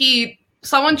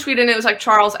someone tweeted, and it was like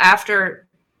Charles after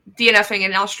DNFing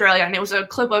in Australia, and it was a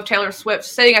clip of Taylor Swift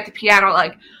sitting at the piano,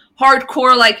 like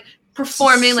hardcore, like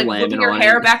performing, like whipping her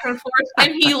hair back and forth,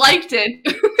 and he liked it.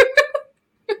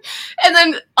 And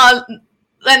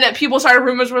then people started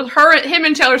rumors with him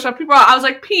and Taylor Swift. I was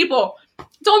like, people,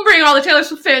 don't bring all the Taylor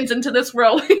Swift fans into this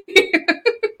world.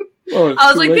 Well, I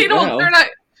was like, they're not.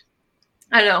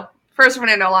 I know. First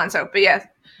Fernando Alonso, but yeah.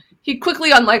 He quickly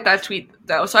unliked that tweet,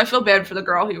 though, so I feel bad for the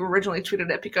girl who originally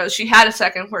tweeted it because she had a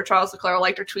second where Charles LeClerc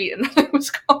liked her tweet and then it was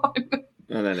gone.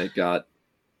 And then it got...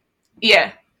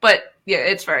 Yeah, but yeah,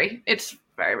 it's very,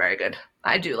 very good.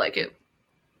 I do like it.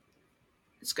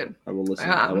 It's good. I will listen.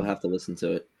 I will have to listen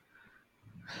to it.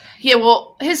 Yeah,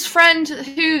 well, his friend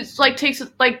who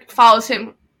follows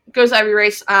him, goes to every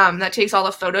race, that takes all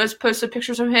the photos, posted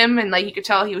pictures of him, and like you could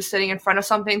tell he was sitting in front of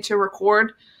something to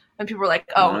record, and people were like,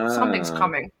 "Oh, something's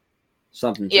coming."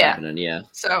 Something's happening, yeah.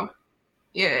 So,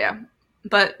 yeah.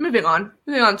 But moving on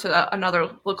to another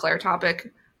LeClerc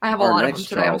topic. I have a lot of them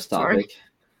today. I'm sorry.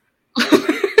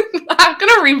 I'm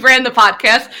gonna rebrand the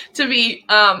podcast to be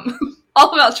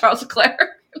all about Charles LeClerc.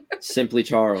 Simply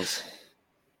Charles.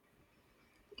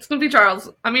 Simply Charles.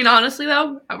 I mean, honestly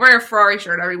though, I wear a Ferrari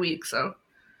shirt every week, so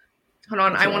hold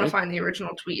on. That's I want to find the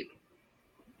original tweet.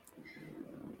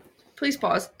 Please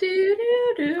pause.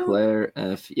 Claire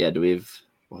F. Yeah, do we have?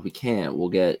 Well, we can't. We'll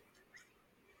get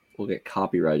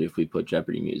copyright if we put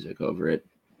Jeopardy music over it.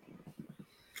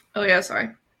 Oh yeah, sorry.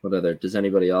 What other? Does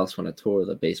anybody else want to tour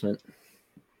the basement?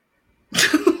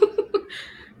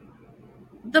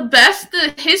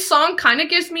 His song kind of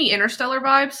gives me Interstellar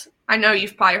vibes. I know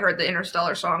you've probably heard the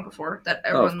Interstellar song before that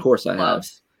everyone of course I loves.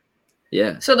 Have.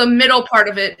 Yeah. So the middle part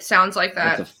of it sounds like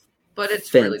that, but it's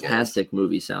fantastic really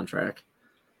movie soundtrack.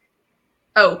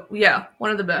 Oh yeah, one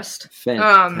of the best.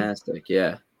 Fantastic,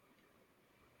 yeah. Have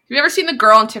you ever seen the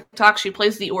girl on TikTok? She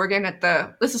plays the organ at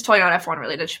this is totally not F1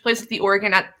 related. She plays the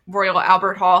organ at Royal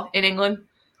Albert Hall in England.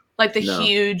 Like the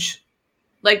huge,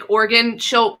 like organ.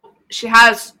 She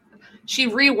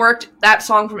reworked that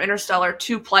song from Interstellar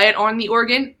to play it on the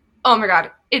organ. Oh my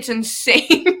god, it's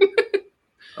insane.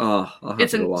 Oh, I'll have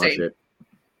to watch it.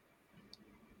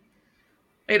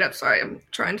 Wait up, sorry, I'm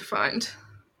trying to find.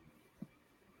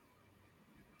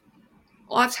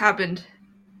 Lots happened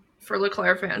for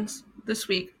LeClerc fans this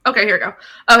week. Okay, here we go.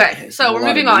 Okay, so we're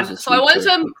moving on. So I wanted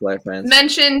to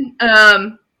mention,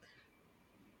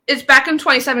 it's back in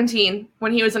 2017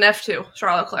 when he was in F2,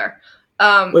 Charles Leclerc.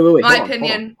 Wait. My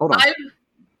opinion. Hold on.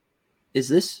 Is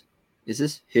this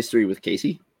History with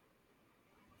Casey?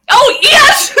 Oh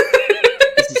yes.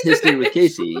 This is History with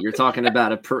Casey. You're talking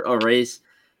about a race.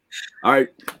 All right.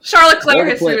 Charles Leclerc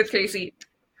History with Casey.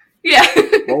 Yeah.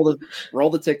 roll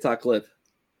the TikTok clip.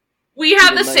 We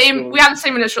have the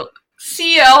same initial.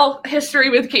 CL History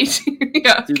with Casey.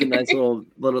 Yeah. Do the nice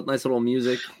little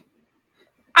music.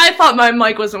 I thought my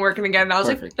mic wasn't working again. I was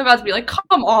about to be like,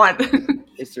 come on.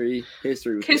 History with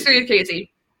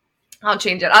Casey. I'll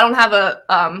change it. I don't have a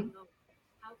How can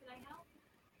I help?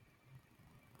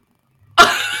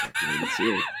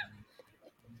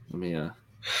 Let me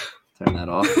turn that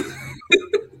off.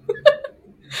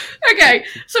 Okay,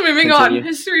 so moving on.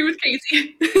 History with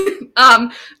Casey.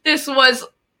 This was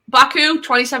Baku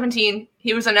 2017.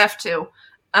 He was in F2.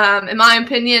 In my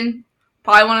opinion,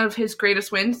 probably one of his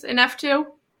greatest wins in F2.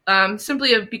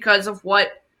 Simply because of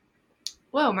what...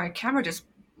 Whoa, my camera just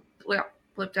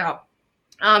flipped out.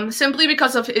 Simply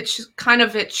because of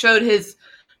it showed his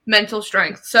mental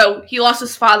strength. So he lost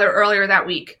his father earlier that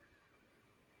week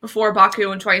before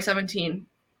Baku in 2017.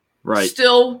 Right.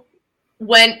 Still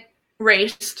went,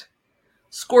 raced,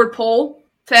 scored pole,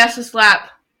 fastest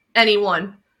lap, and he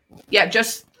won. Yeah,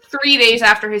 just 3 days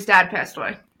after his dad passed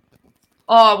away.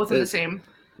 All within the same.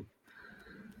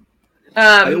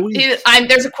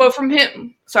 There's a quote from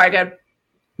him. Sorry, go ahead.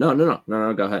 No,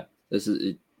 go ahead.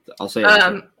 I'll say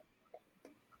it.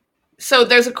 So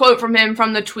there's a quote from him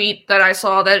from the tweet that I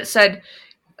saw that said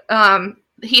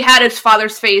he had his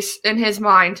father's face in his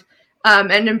mind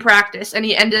and in practice, and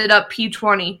he ended up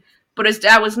P20. But his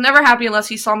dad was never happy unless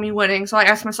he saw me winning. So I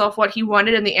asked myself what he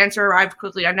wanted, and the answer arrived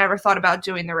quickly. I never thought about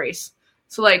doing the race.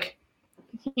 So, like,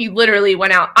 he literally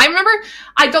went out. I remember,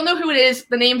 I don't know who it is.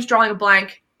 The name's drawing a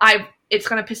blank. It's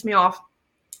going to piss me off.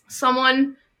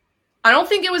 Someone, I don't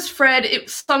think it was Fred. It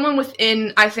was someone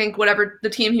within, I think, whatever the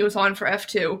team he was on for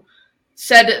F2,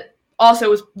 said also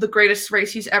it was the greatest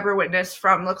race he's ever witnessed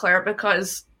from LeClerc,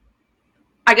 because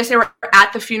I guess they were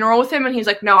at the funeral with him, and he's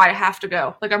like, no, I have to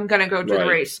go. Like, I'm going to go do the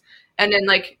race. And then,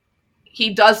 like,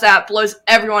 he does that, blows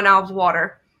everyone out of the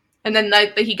water. And then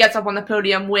like, he gets up on the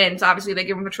podium, wins. Obviously, they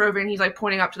give him a trophy, and he's, like,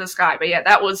 pointing up to the sky. But, yeah,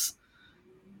 that was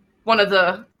one of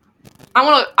the... I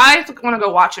want to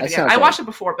go watch it again. I watched it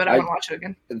before, but I want to watch it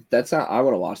again. I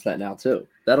want to watch that now, too.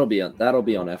 That'll be on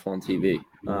F1 TV.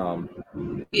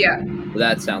 Yeah.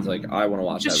 That sounds like I want to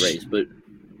watch that race. But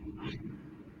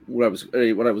what I was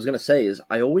going to say is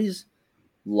I always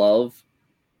love...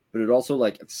 But it also,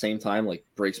 like, at the same time, like,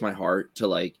 breaks my heart to,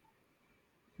 like,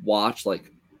 watch, like,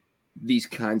 these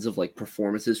kinds of, like,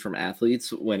 performances from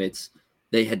athletes when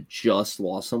they had just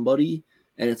lost somebody.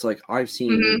 And it's like, I've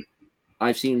seen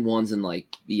ones in, like,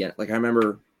 I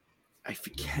remember, I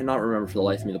cannot remember for the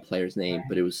life of me the player's name,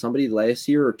 but it was somebody last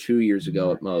year or 2 years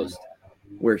ago at most,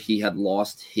 where he had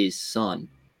lost his son.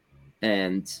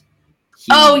 And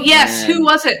who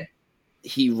was it?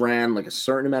 He ran like a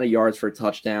certain amount of yards for a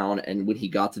touchdown, and when he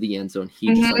got to the end zone, he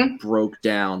just like broke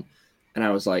down, and I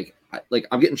was like,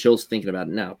 I'm getting chills thinking about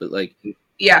it now, but like,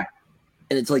 yeah,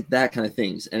 and it's like that kind of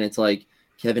things, and it's like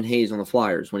Kevin Hayes on the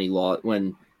Flyers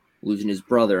when losing his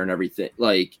brother and everything,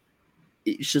 like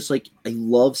it's just like I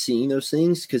love seeing those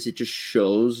things because it just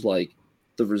shows like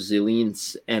the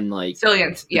resilience and like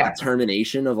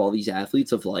determination of all these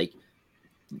athletes of like,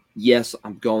 yes,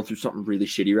 I'm going through something really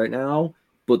shitty right now.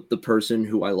 But the person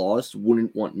who I lost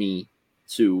wouldn't want me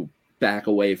to back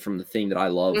away from the thing that I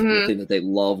love, the thing that they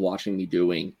love watching me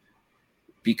doing,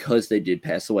 because they did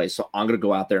pass away. So I'm going to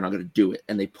go out there and I'm going to do it.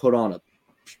 And they put on a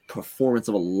performance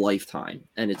of a lifetime.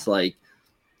 And it's like,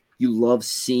 you love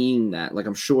seeing that. Like,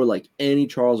 I'm sure like any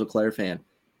Charles Leclerc fan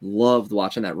loved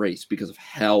watching that race because of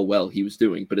how well he was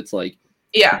doing. But it's like,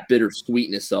 the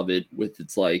bittersweetness of it with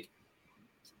it's like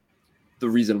the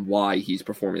reason why he's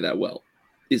performing that well.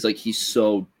 Is like he's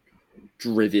so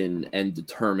driven and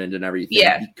determined and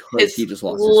everything because he just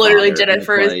lost his literally father. Did it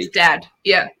for his dad.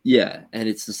 Yeah, and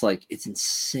it's just like it's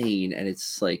insane, and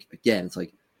it's like again, it's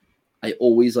like I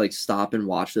always like stop and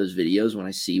watch those videos when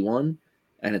I see one,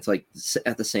 and it's like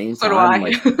at the same time, I'm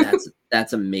like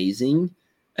that's amazing,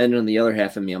 and on the other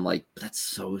half of me, I'm like that's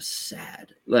so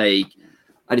sad. Like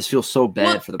I just feel so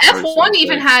bad for the person. F1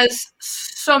 even has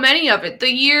so many of it.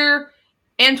 The year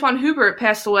Antoine Hubert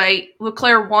passed away,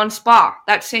 Leclerc won Spa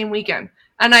that same weekend.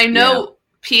 And I know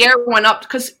Pierre went up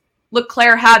because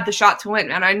Leclerc had the shot to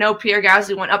win. And I know Pierre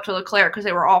Gasly went up to Leclerc because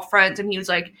they were all friends. And he was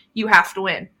like, you have to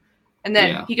win. And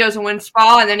then he goes and wins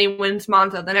Spa, and then he wins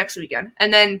Monza the next weekend.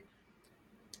 And then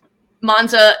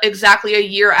Monza exactly a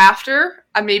year after,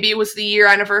 maybe it was the year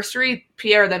anniversary,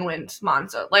 Pierre then wins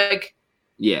Monza. Like,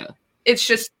 it's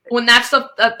just when that stuff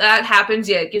that happens,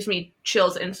 it gives me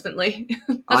chills instantly.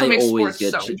 That's what makes sports so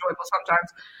enjoyable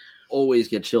sometimes. Always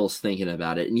get chills thinking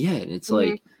about it, and it's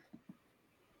like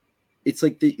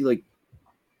the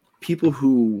people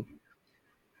who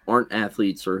aren't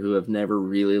athletes or who have never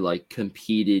really like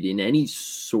competed in any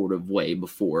sort of way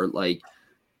before, like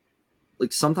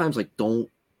sometimes like don't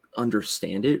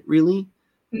understand it really.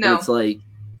 No, and it's like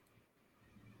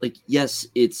yes,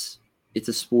 it's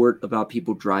a sport about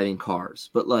people driving cars,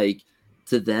 but like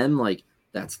to them, like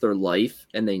that's their life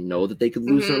and they know that they could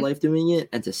lose their life doing it.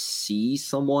 And to see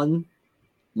someone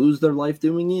lose their life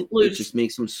doing it, it just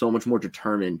makes them so much more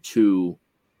determined to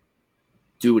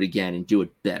do it again and do it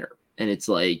better. And it's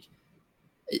like,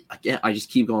 again, I just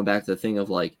keep going back to the thing of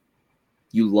like,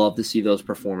 you love to see those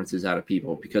performances out of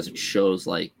people because it shows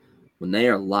like when they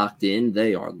are locked in,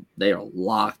 they are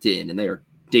locked in and they are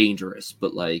dangerous,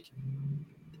 but like,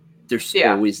 there's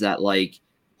always that like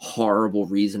horrible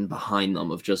reason behind them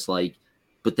of just like,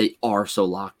 but they are so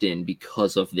locked in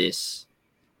because of this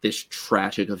this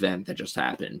tragic event that just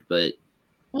happened. But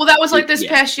well, that was like this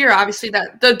past year, obviously,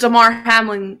 that the Damar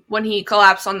Hamlin when he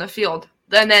collapsed on the field.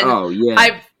 And then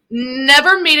I've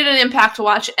never made it an impact to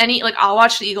watch any, like, I'll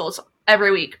watch the Eagles every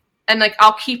week. And, like,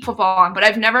 I'll keep football on. But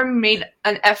I've never made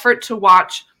an effort to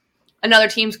watch another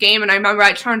team's game. And I remember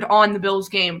I turned on the Bills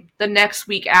game the next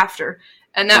week after.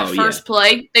 And that first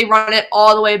play, they run it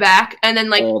all the way back. And then,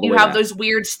 like, you have those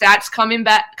weird stats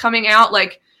coming out.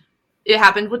 Like, it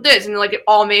happened with this. And, like, it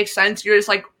all makes sense. You're just,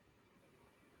 like,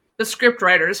 the script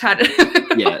writers had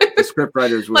it. Yeah, the script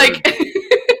writers were like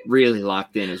really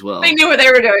locked in as well. They knew what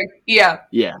they were doing. Yeah.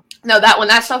 Yeah. No, when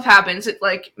that stuff happens, it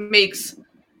like makes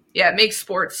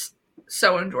sports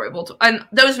so enjoyable. And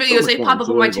those videos, they pop up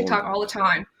on my TikTok all the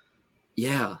time.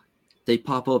 Yeah. They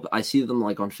pop up. I see them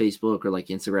like on Facebook or like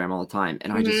Instagram all the time.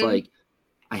 And I just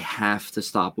I have to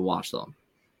stop and watch them.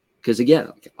 Because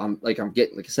again, I'm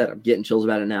getting chills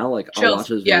about it now. Like I'll watch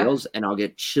those videos and I'll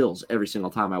get chills every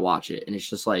single time I watch it. And it's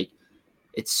just like,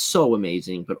 it's so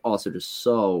amazing, but also just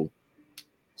so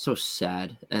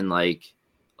sad and like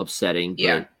upsetting.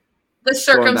 Yeah. But the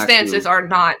circumstances are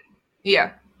not.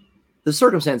 Yeah. The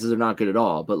circumstances are not good at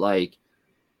all. But like,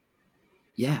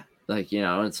 yeah, like, you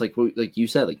know, it's like you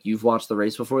said, like you've watched the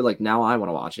race before. Like now I want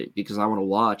to watch it because I want to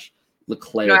watch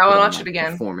LeClerc. No, I want to watch it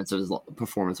again.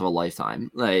 Performance of a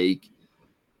lifetime. Like,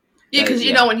 yeah, because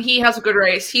you know when he has a good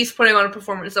race, he's putting on a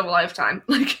performance of a lifetime.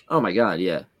 Like, oh my god,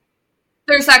 yeah.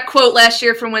 There's that quote last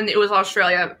year from when it was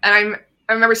Australia, and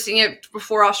I remember seeing it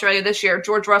before Australia this year.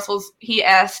 George Russell's, he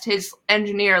asked his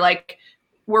engineer, like,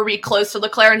 were we close to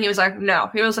LeClerc? And he was like, no,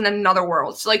 he was in another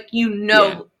world. So, like,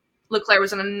 LeClerc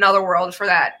was in another world for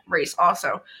that race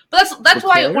also. But that's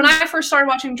why when I first started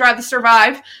watching Drive to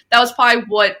Survive, that was probably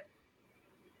what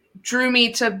drew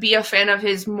me to be a fan of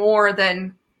his more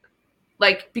than,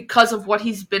 like, because of what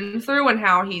he's been through and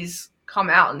how he's come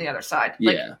out on the other side.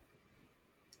 Like,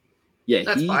 yeah,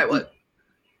 that's probably what.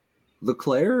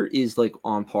 LeClerc is like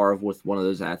on par with one of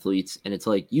those athletes, and it's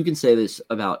like you can say this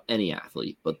about any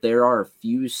athlete, but there are a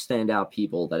few standout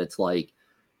people that it's like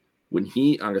when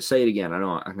I'm gonna say it again. I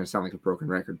know I'm gonna sound like a broken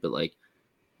record, but like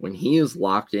when he is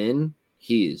locked in,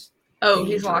 he's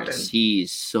locked in.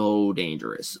 He's so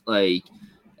dangerous. Like,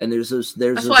 and that's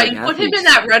why like, you put him in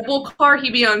that Red Bull car,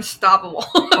 he'd be unstoppable.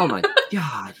 Oh my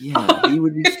god, yeah, he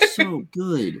would be so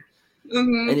good.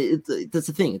 Mm-hmm. And that's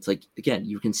the thing. It's like, again,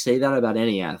 you can say that about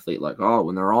any athlete. Like, oh,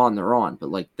 when they're on, they're on. But,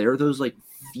 like, there are those, like,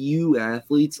 few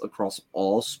athletes across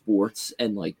all sports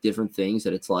and, like, different things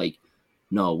that it's like,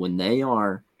 no, when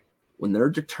they're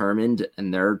determined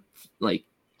and they're, like,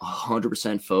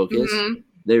 100% focused,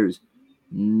 there's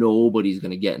nobody's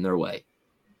going to get in their way.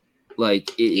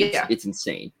 Like, it's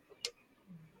insane.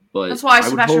 But that's why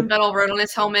Sebastian Vettel wrote on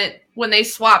his helmet, when they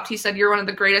swapped, he said, you're one of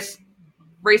the greatest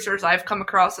racers I've come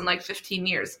across in like 15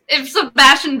 years. If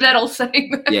Sebastian Vettel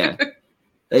saying that. Yeah.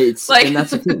 It's like, and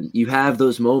that's the thing. You have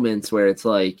those moments where it's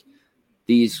like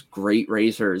these great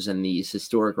racers and these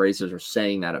historic racers are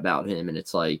saying that about him, and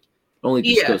it's like only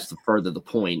just goes to further the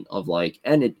point of like,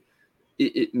 and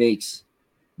it makes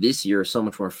this year so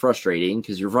much more frustrating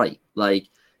because you're right. Like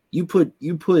you put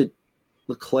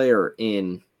LeClerc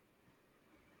in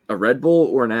a Red Bull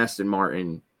or an Aston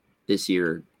Martin this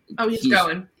year. Oh,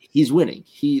 he's winning.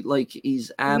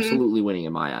 He's absolutely winning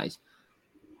in my eyes.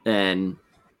 And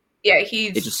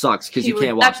it just sucks because you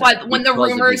can't watch. That's why when the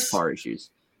rumors car issues.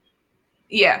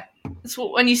 Yeah, it's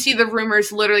when you see the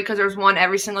rumors literally because there's one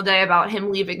every single day about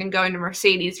him leaving and going to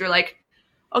Mercedes. You're like,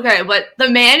 okay, but the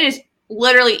man is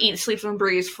literally eats, sleeps, and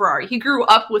breathes Ferrari. He grew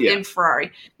up within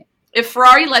Ferrari. If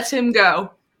Ferrari lets him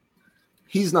go,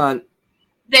 he's not.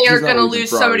 They are going to lose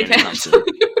so many fans.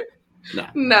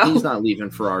 No, he's not leaving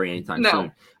Ferrari anytime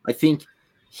soon. I think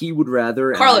he would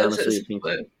rather, Carlos and I honestly think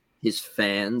his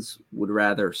fans would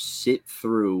rather sit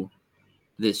through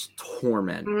this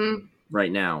torment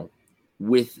right now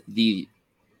with the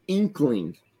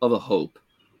inkling of a hope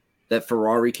that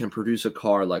Ferrari can produce a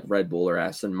car like Red Bull or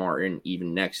Aston Martin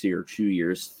even next year, 2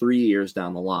 years, 3 years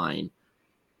down the line,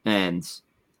 and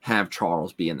have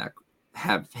Charles be in that,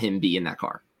 have him be in that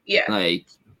car. Yeah. Like,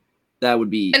 that would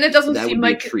be, and it doesn't seem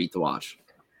like a treat to watch.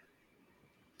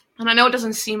 And I know it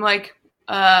doesn't seem like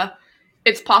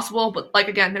it's possible, but like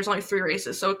again, there's only 3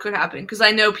 races, so it could happen. Because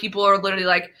I know people are literally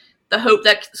like, the hope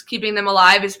that's keeping them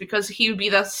alive is because he would be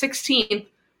the 16th.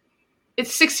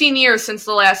 It's 16 years since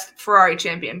the last Ferrari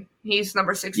champion. He's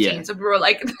number 16. Yeah. So we were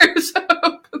like, there's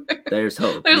hope. There's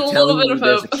hope. There's a little bit of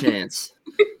hope. There's a chance.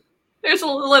 There's a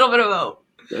little bit of hope.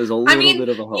 There's a little bit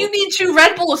of a hope. You need 2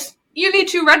 Red Bulls. You need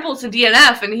 2 Red Bulls to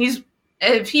DNF, and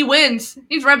if he wins,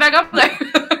 he's right back up there.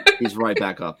 He's right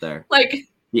back up there. Like,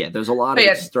 yeah, there's a lot of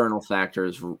external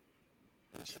factors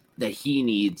that he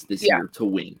needs this year to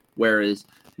win. Whereas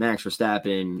Max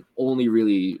Verstappen only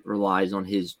really relies on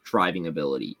his driving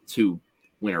ability to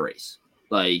win a race.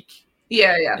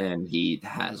 And he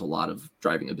has a lot of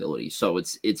driving ability, so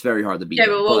it's very hard to beat him.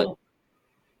 But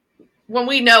when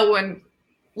we know when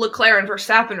Leclerc and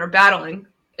Verstappen are battling,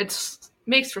 it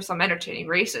makes for some entertaining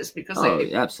races because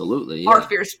they absolutely are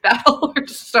fierce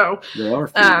battlers. So they are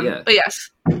fierce, but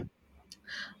yes,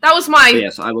 that was my. But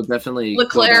yes, I will definitely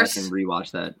Leclerc's, go back and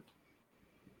rewatch that.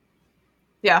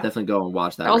 Yeah, definitely go and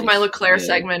watch that. That was my Leclerc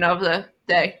segment of the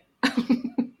day.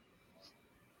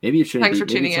 Maybe it shouldn't. Thanks for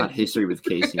tuning in. It's not history with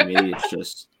Casey. Maybe it's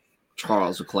just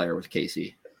Charles Leclerc with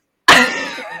Casey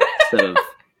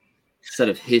instead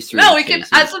of history. No, with we could.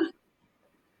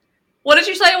 What did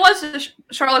you say it was?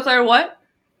 Charles Leclerc what?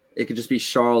 It could just be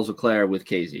Charles Leclerc with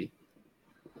Casey.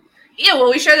 Yeah,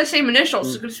 well, we share the same initials.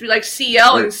 So it could just be like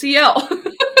CL and CL.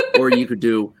 Or you could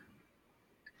do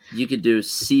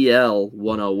CL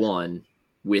 101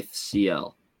 with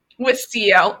CL. With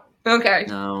CL. Okay.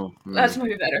 No. That's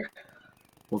maybe better.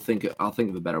 I'll think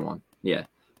of a better one. Yeah.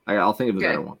 I'll think of a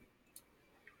better one.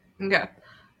 Okay.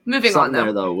 Moving Something on,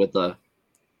 there, though, with the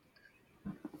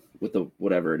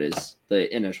whatever it is.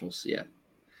 The initials, yeah.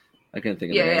 I couldn't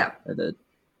think of it. Yeah. I did.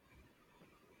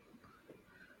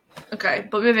 Okay,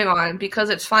 but moving on, because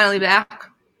it's finally back,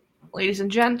 ladies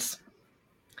and gents,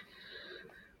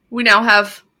 we now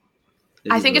have,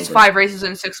 I think it's 5 races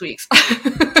in 6 weeks.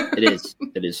 It is.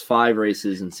 It is 5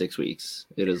 races in 6 weeks.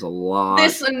 It is a lot.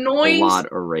 This annoying of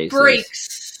races.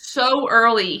 Breaks so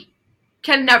early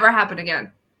can never happen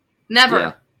again. Never.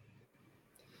 Yeah.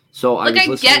 So I get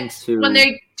when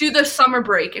they do the summer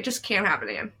break, it just can't happen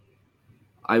again.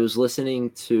 I was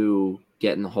listening to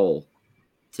Get in the Hole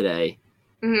today,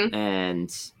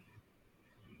 and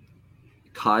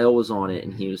Kyle was on it,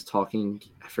 and he was talking.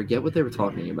 I forget what they were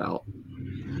talking about,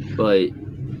 but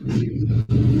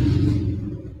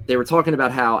they were talking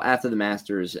about how after the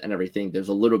Masters and everything, there's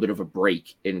a little bit of a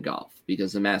break in golf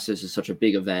because the Masters is such a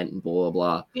big event and blah, blah,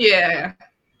 blah. Yeah.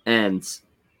 And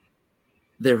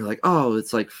they were like, oh,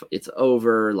 it's like, it's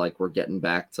over. Like, we're getting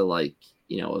back to, like,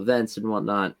 events and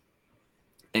whatnot.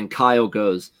 And Kyle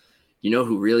goes, you know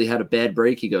who really had a bad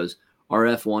break? He goes, our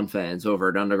F1 fans over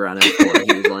at Underground F1.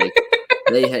 He was like,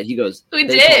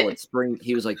 call it spring.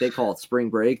 He was like, they call it spring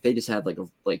break. They just had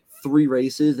like 3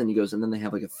 races, and he goes, and then they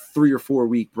have like a 3 or 4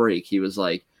 week break. He was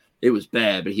like, it was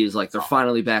bad, but he was like, they're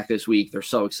finally back this week. They're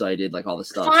so excited, like all this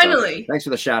stuff. Finally. So, thanks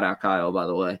for the shout out, Kyle, by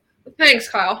the way. Thanks,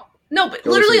 Kyle. No, but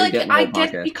literally, like, I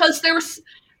get because there was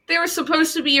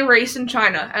supposed to be a race in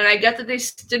China, and I get that they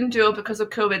didn't do it because of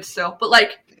COVID still, but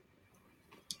like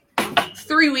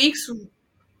 3 weeks,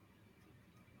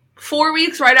 4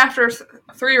 weeks right after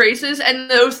 3 races,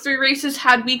 and those 3 races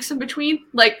had weeks in between.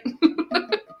 Like,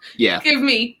 yeah, give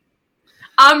me.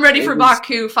 I'm ready for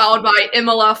Baku, followed by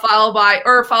Imola, followed by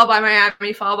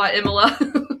Miami, followed by Imola.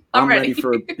 I'm ready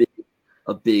for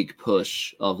a big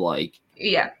push of like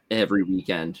every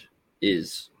weekend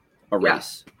is a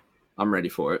race. Yeah. I'm ready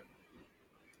for it.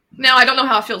 Now, I don't know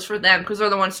how it feels for them because they're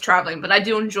the ones traveling, but I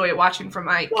do enjoy it watching from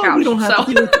my couch. We don't have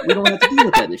to deal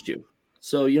with that issue.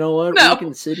 So, you know what? No. We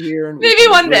can sit here and maybe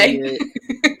one day.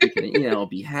 We can,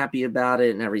 be happy about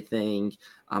it and everything.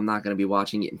 I'm not going to be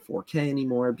watching it in 4K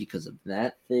anymore because of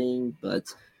that thing,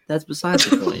 but that's besides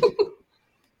the point.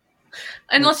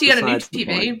 Unless you get a new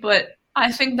TV, but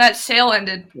I think that sale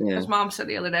ended, as Mom said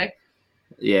the other day.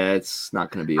 Yeah, it's not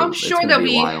going to be. I'm sure there'll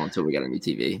be a while until we get a new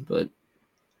TV, but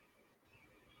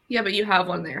yeah, but you have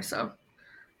one there, so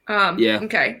yeah.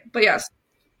 Okay, but yes,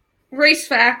 race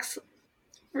facts.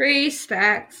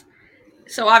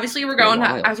 So obviously we're going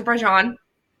to Azerbaijan.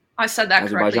 I said that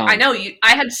correctly. I know you.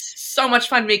 I had so much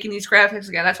fun making these graphics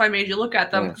again. That's why I made you look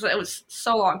at them because it was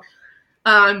so long.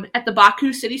 At the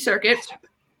Baku City Circuit,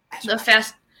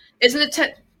 isn't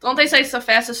it? Don't they say it's the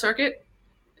fastest circuit?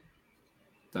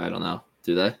 I don't know.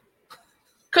 Do they?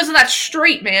 Because of that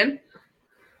straight, man.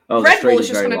 Oh, Red Bull is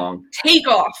just going to take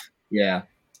off. Yeah.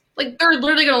 Like, they're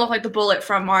literally going to look like the bullet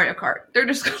from Mario Kart. They're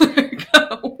just going to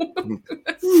go.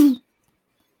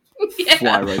 Yeah,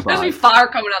 fly right by. There's be fire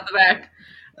coming out the back.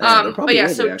 But yeah,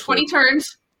 so 20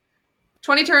 turns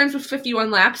with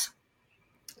 51 laps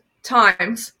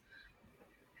times.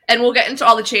 And we'll get into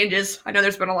all the changes. I know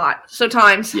there's been a lot. So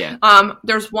times. Yeah.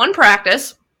 There's one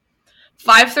practice.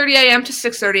 5:30 a.m. to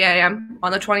 6:30 a.m.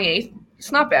 on the 28th.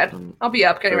 It's not bad. I'll be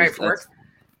up getting ready for work.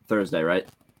 Thursday, right?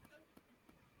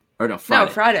 Or no, Friday.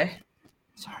 No, Friday.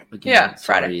 Sorry. Again,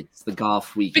 Friday. It's the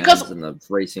golf weekends and the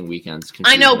racing weekends.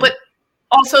 I know, but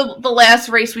Also, the last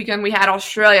race weekend we had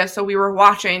Australia, so we were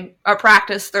watching a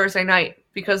practice Thursday night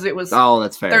because it was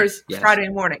that's fair. Friday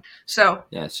morning. So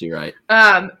yes, you're right.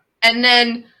 And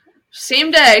then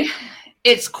same day,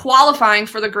 it's qualifying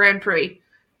for the Grand Prix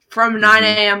from 9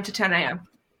 a.m. to 10 a.m.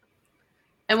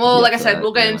 And like I said,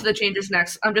 we'll get into the changes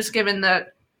next. I'm just giving the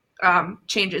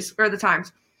changes or the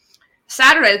times.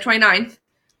 Saturday, the 29th,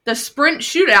 the sprint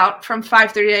shootout from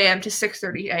 5:30 a.m. to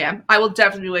 6:30 a.m. I will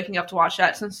definitely be waking up to watch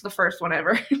that since it's the first one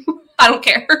ever. I don't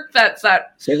care if that's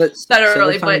that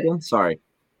early, but sorry.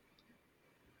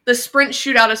 The sprint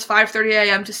shootout is 5:30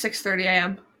 a.m. to 6:30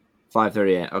 a.m.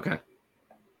 5:30 a.m. Okay.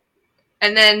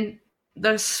 And then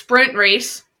the sprint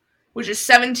race, which is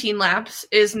 17 laps,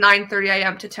 is 9:30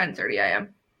 a.m. to 10:30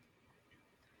 a.m.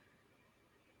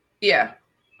 Yeah.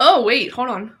 Oh, wait, hold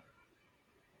on.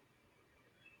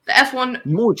 The F1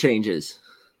 more changes.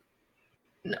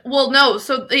 Well, no,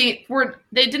 so they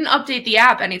didn't update the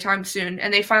app anytime soon,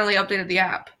 and they finally updated the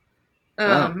app.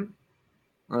 Oh,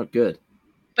 good.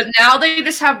 But now they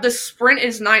just have the sprint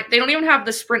is 9. They don't even have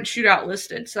the sprint shootout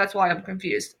listed, so that's why I'm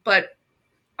confused. But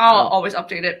I'll always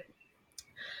update it.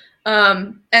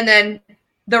 And then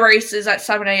the race is at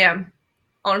 7 a.m.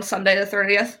 on Sunday the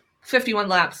 30th, 51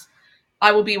 laps.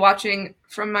 I will be watching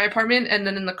from my apartment and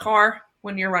then in the car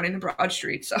when you're running the Broad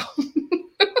Street. So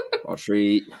Broad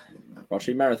Street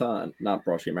Marathon, not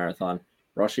Broad Street Marathon,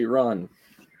 Broad Street Run.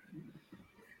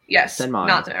 Yes, 10 miles.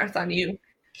 Not the marathon.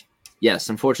 Yes,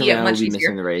 unfortunately, I will be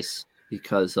missing the race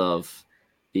because of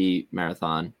the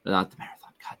marathon. Not the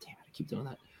marathon. God damn it, I keep doing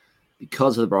that.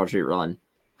 Because of the Broad Street Run.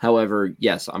 However,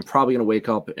 yes, I'm probably going to wake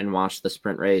up and watch the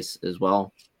sprint race as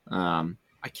well.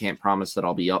 I can't promise that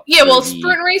I'll be up. Yeah, well,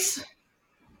 sprint race.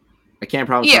 I can't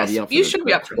promise I'll be up for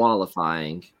the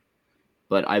qualifying,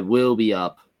 but I will be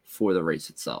up for the race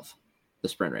itself, the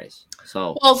sprint race.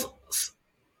 So, well,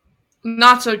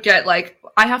 not to get I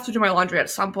have to do my laundry at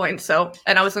some point,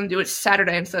 and I was going to do it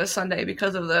Saturday instead of Sunday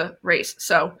because of the race,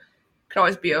 so could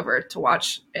always be over to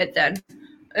watch it then.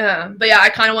 But yeah, I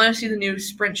kind of want to see the new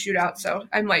sprint shootout, so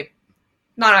I will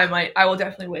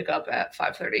definitely wake up at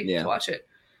 5:30 to watch it.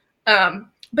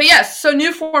 But yes, so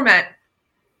new format.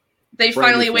 They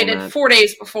finally waited 4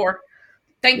 days before.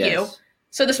 Thank you.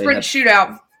 So the sprint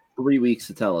shootout. 3 weeks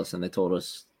to tell us, and they told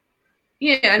us.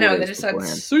 Yeah, I know. They just said,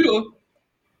 see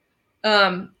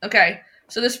ya. Okay.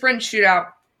 So the sprint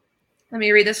shootout. Let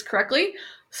me read this correctly.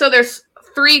 So there's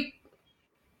 3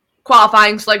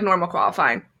 qualifyings like normal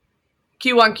qualifying.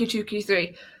 Q1, Q2,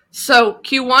 Q3. So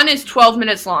Q1 is 12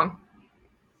 minutes long.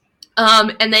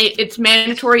 And it's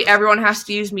mandatory. Everyone has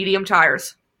to use medium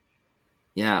tires.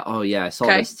 Yeah. Oh, yeah. I saw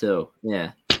this too.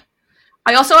 Yeah.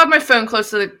 I also have my phone close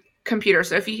to the computer,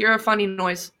 so if you hear a funny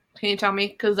noise, can you tell me?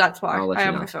 Because that's why I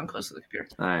have my phone close to the computer.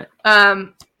 All right.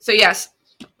 So yes,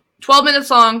 12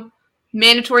 minutes long,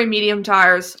 mandatory medium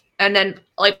tires, and then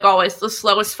like always, the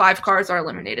slowest 5 cars are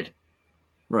eliminated.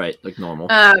 Right, like normal.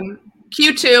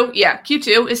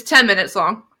 Q2 is 10 minutes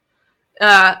long.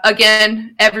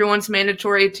 Again, everyone's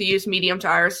mandatory to use medium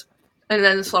tires, and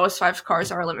then the slowest 5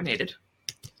 cars are eliminated.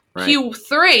 Right.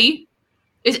 Q3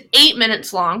 is 8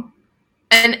 minutes long,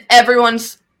 and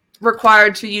everyone's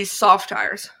required to use soft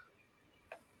tires.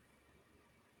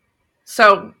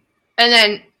 So, and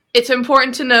then it's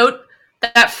important to note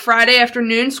that Friday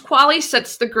afternoon's quali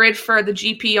sets the grid for the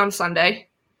GP on Sunday,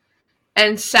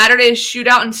 and Saturday's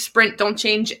shootout and sprint don't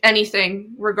change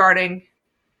anything regarding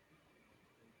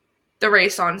the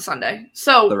race on Sunday.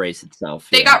 So the race itself,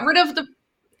 they got rid of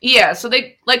so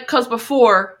they because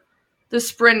before the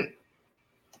sprint,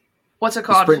 what's it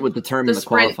called? The sprint would determine the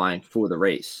qualifying for the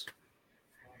race.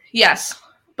 Yes,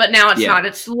 but now it's not.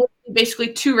 It's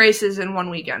basically 2 races in one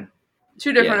weekend,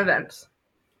 2 different events.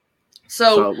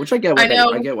 So which I get why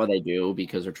they do,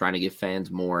 because they're trying to give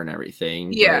fans more and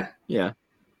everything. Yeah.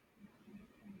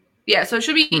 Yeah, so it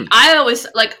should be I always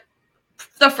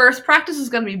the first practice is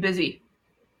going to be busy.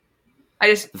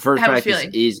 The first practice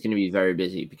is going to be very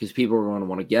busy because people are going to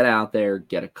want to get out there,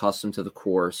 get accustomed to the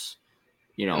course,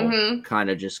 kind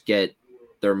of just get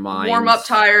their minds warm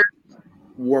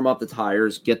up the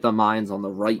tires, get the minds on the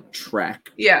right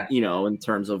track. Yeah. In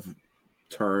terms of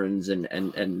turns and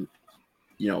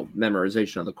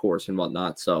memorization of the course and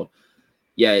whatnot. So,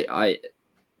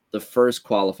 the first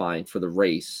qualifying for the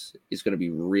race is going to be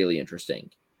really interesting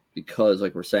because,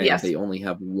 like we're saying, they only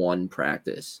have 1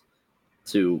 practice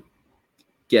to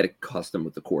get accustomed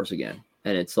with the course again.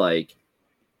 And it's like,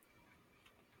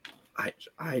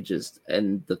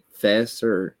 the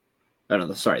faster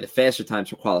times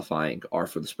for qualifying are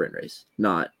for the sprint race,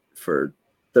 not for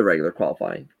the regular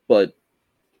qualifying. But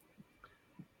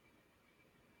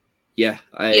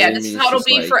this is how it'll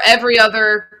be for every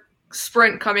other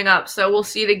sprint coming up. So we'll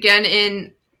see it again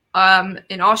in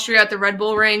Austria at the Red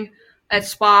Bull Ring, at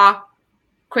Spa,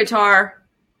 Qatar,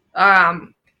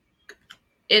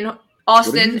 in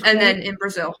Austin, and then in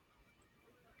Brazil.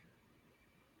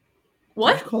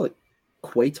 What? Did you call it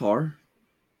Qatar?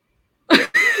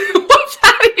 What's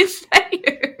how do you say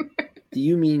it? Do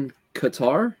you mean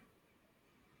Qatar?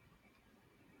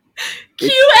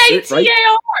 Qatar. Right?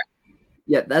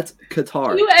 Yeah, that's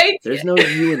Qatar. Qatar. There's no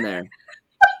U in there.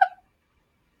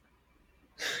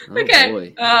 Oh, okay.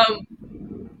 Boy.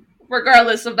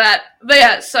 Regardless of that. But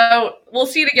yeah, so we'll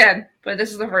see it again. But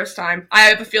this is the first time. I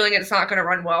have a feeling it's not going to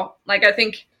run well. Like, I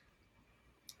think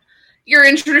you're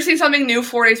introducing something new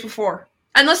 4 days before.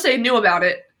 Unless they knew about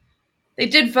it. They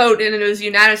did vote, and it was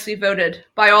unanimously voted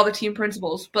by all the team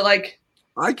principals. But, like...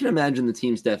 I can imagine the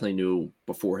teams definitely knew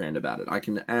beforehand about it. I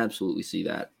can absolutely see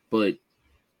that. But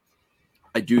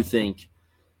I do think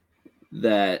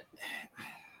that,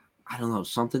 I don't know,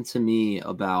 something to me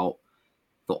about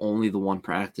only the one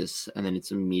practice, and then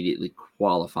it's immediately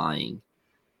qualifying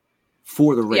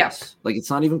for the race. Yeah. Like, it's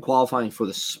not even qualifying for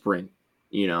the sprint.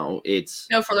 You know, it's...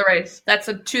 No, for the race. That's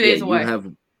 2 days away.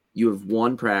 You have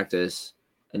one practice,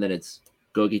 and then it's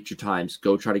go get your times.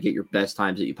 Go try to get your best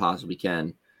times that you possibly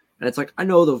can. And it's like, I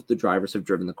know the drivers have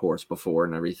driven the course before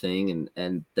and everything,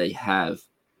 and they have,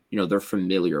 you know, they're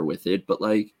familiar with it. But,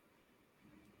 like,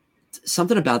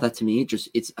 something about that to me,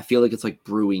 I feel like it's like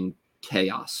brewing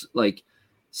chaos. Like,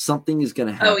 something is going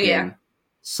to happen. Oh, yeah.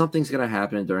 Something's going to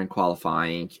happen during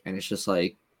qualifying, and it's just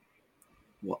like,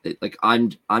 like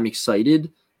I'm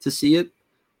excited to see it,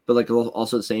 but like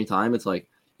also at the same time, it's like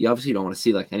you obviously don't want to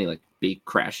see like any like big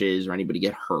crashes or anybody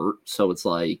get hurt. So it's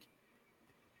like,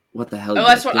 what the hell? Oh,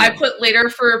 that's what I put later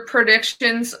for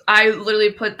predictions. I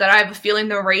literally put that I have a feeling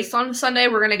the race on Sunday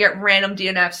we're going to get random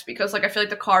DNFs because like I feel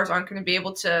like the cars aren't going to be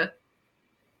able to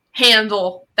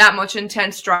handle that much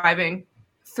intense driving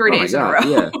 3 days in a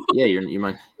row. Yeah, you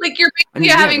might like you're basically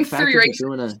having 3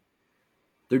 races.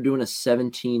 They're doing a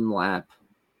 17 lap.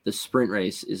 The sprint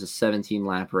race is a 17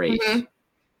 lap race, and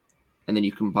then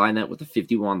you combine that with the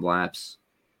 51 laps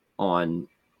on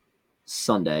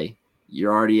Sunday.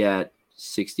 You're already at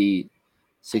 60,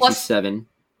 67.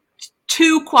 Plus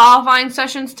 2 qualifying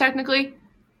sessions technically.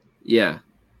 Yeah,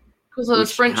 because of the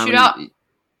sprint shootout.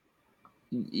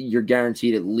 You're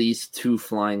guaranteed at least 2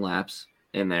 flying laps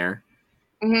in there.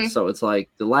 Mm-hmm. So it's like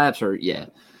the laps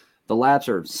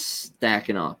are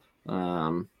stacking up.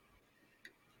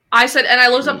 I said, and I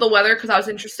looked up the weather because I was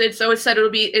interested. So it said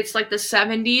it's like the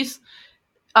 70s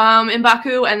in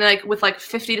Baku, and like with like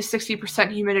 50 to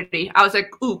 60% humidity. I was like,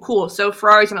 ooh, cool. So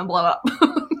Ferrari's gonna blow up.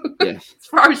 Yeah,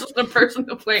 Ferrari's just a person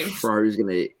to blame. Ferrari's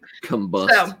gonna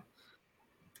combust. So,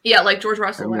 yeah, like George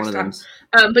Russell last time.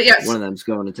 But yes, one of them's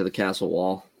going into the castle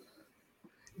wall.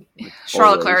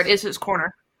 Charles Leclerc is his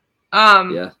corner.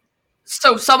 Yeah.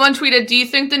 So someone tweeted, do you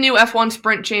think the new F1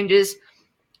 sprint changes?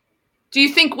 Do you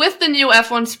think with the new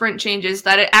F1 sprint changes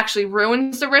that it actually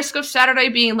ruins the risk of Saturday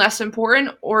being less important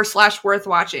or / worth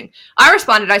watching? I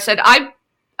responded. I said I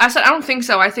don't think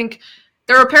so. I think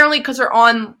they're apparently because they're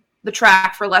on the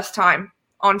track for less time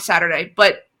on Saturday,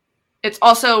 but it's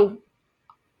also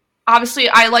obviously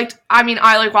I like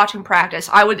watching practice.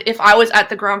 I would if I was at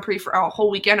the Grand Prix for a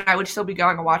whole weekend, I would still be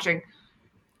going and watching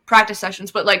practice sessions.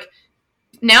 But like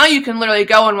now you can literally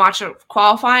go and watch a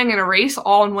qualifying and a race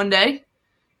all in one day.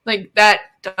 Like, that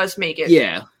does make it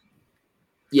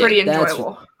pretty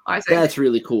enjoyable, I think. That's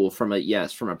really cool from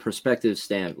a perspective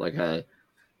like a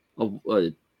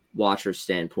watcher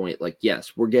standpoint. Like,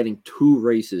 yes, we're getting 2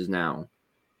 races now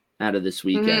out of this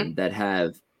weekend that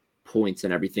have points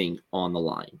and everything on the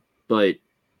line. But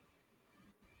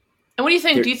and what do you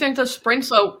think? Do you think the sprints,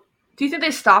 do you think they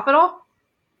stop at all?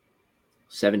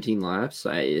 17 laps?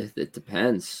 It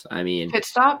depends. I mean... Pit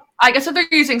stop? I guess if they're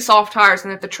using soft tires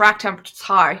and if the track temperature's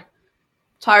high,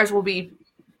 tires will be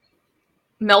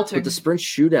melting. But the sprint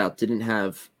shootout didn't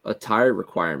have a tire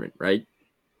requirement, right?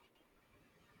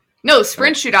 No, the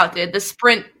sprint shootout did. The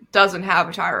sprint doesn't have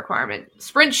a tire requirement.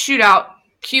 Sprint shootout,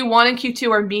 Q1 and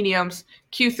Q2 are mediums.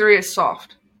 Q3 is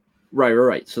soft.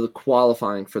 Right. So the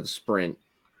qualifying for the sprint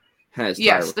has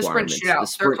tire requirements. The sprint shootout. The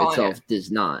sprint itself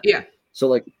does not. Yeah. So,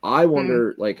 like, I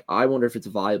wonder if it's a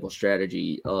viable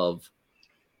strategy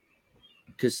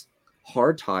because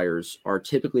hard tires are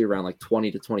typically around, like, 20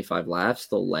 to 25 laps.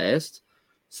 They'll last.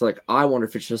 So, like, I wonder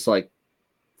if it's just, like,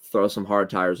 throw some hard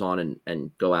tires on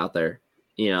and go out there,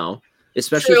 you know?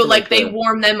 Especially true, like they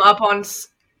warm them up on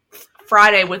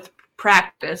Friday with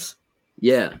practice.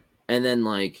 Yeah. And then,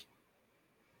 like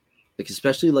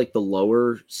especially, like, the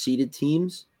lower-seeded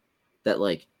teams that,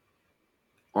 like,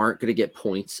 aren't going to get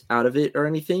points out of it or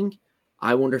anything,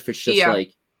 I wonder if it's just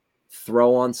like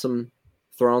throw on some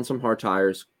hard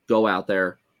tires, go out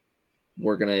there.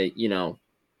 We're gonna,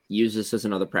 use this as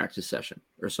another practice session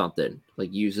or something.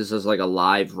 Like use this as like a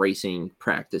live racing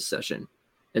practice session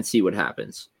and see what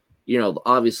happens.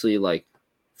 Obviously like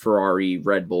Ferrari,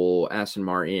 Red Bull, Aston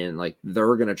Martin, like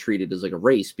they're gonna treat it as like a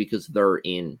race because they're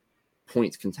in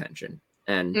points contention.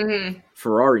 And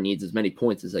Ferrari needs as many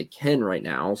points as they can right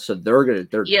now. So they're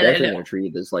definitely gonna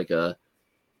treat it as like a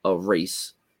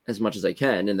race as much as they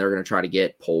can, and they're going to try to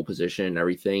get pole position and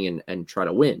everything and try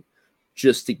to win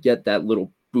just to get that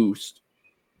little boost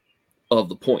of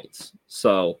the points.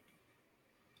 So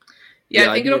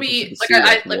I think it'll be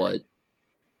like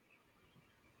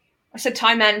I said,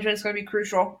 time management is going to be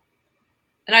crucial.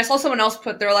 And I saw someone else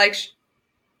put, they're like,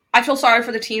 I feel sorry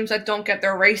for the teams that don't get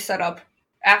their race set up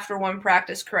after one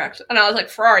practice correct. And I was like,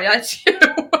 Ferrari, that's you.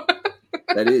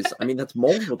 That is, that's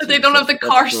multiple teams. They don't have the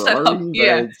car set up.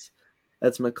 Yeah.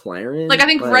 That's McLaren. Like, I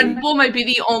think Red Bull might be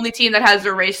the only team that has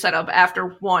their race set up after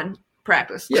one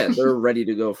practice. Yeah, they're ready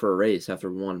to go for a race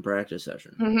after one practice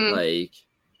session. Like,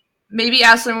 maybe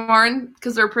Aston Martin,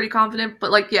 because they're pretty confident.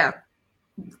 But,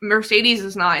 Mercedes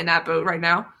is not in that boat right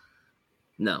now.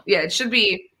 No. Yeah, it should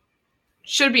be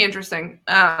interesting.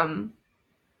 I'm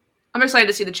excited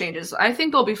to see the changes. I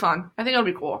think they'll be fun. I think it'll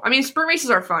be cool. Sprint races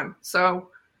are fun, so...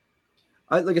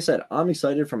 like I said, I'm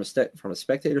excited from a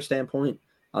spectator standpoint.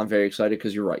 I'm very excited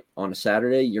because you're right. On a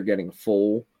Saturday, you're getting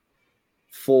full,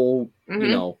 your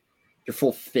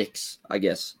full fix, I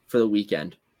guess, for the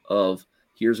weekend of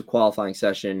here's a qualifying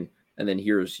session and then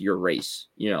here's your race,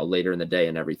 later in the day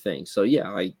and everything. So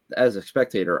yeah, as a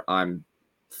spectator, I'm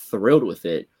thrilled with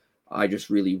it. I just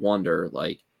really wonder,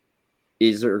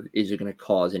 is it going to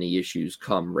cause any issues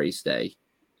come race day?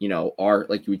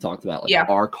 Like we talked about,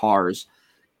 our cars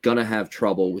gonna have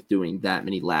trouble with doing that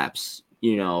many laps.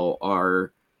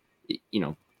 Our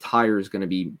tires gonna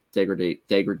be degraded.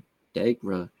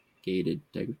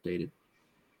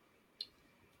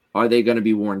 Are they gonna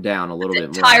be worn down a little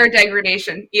bit more? Tire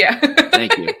degradation. Yeah.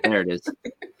 Thank you. There it is.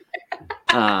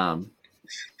 We're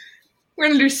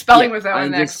gonna do spelling with that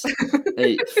one next.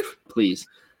 Hey, please.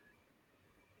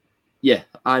 Yeah,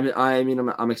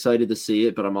 I'm excited to see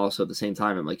it, but I'm also at the same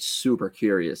time I'm super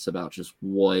curious about just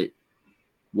what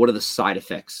are the side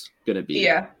effects gonna be?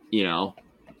 Yeah.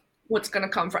 What's gonna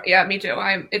come from? Yeah, me too.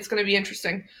 It's gonna be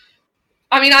interesting.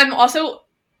 I'm also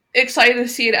excited to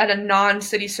see it at a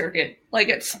non-city circuit, like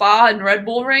at Spa and Red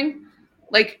Bull Ring,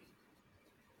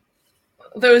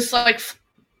 those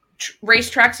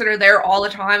racetracks that are there all the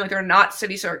time. They're not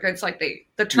city circuits.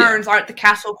 The turns aren't the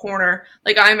Castle Corner.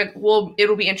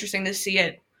 It'll be interesting to see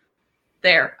it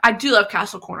there. I do love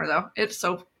Castle Corner though. It's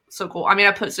so cool. When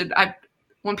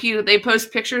they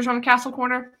post pictures on Castle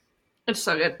Corner, it's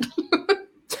so good.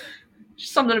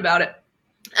 Just something about it.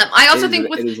 I also think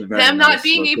with them not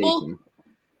being able,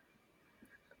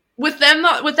 with them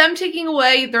taking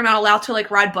away, they're not allowed to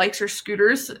ride bikes or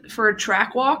scooters for a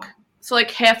track walk. So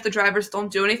half the drivers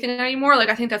don't do anything anymore.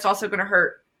 I think that's also going to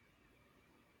hurt.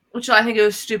 Which I think it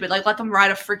was stupid. Let them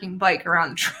ride a freaking bike around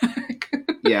the track.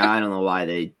 Yeah, I don't know why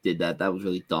they did that. That was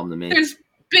really dumb to me. There's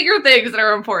bigger things that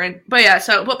are important. But yeah,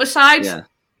 but besides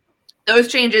those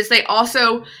changes,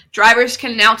 drivers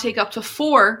can now take up to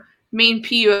 4 main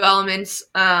PU elements,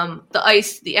 the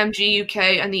ICE, the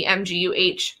MGUK, and the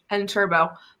MGUH, and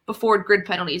turbo, before grid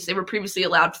penalties. They were previously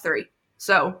allowed 3.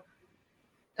 So,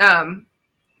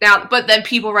 but then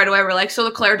people right away were like, so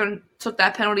LeClerc took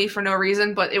that penalty for no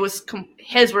reason, but it was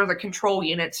his were the control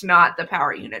units, not the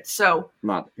power units. So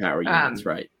not the power units,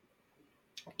 right?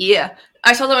 Yeah,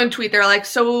 I saw them in tweet. They're like,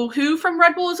 so who from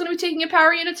Red Bull is going to be taking a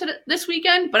power unit this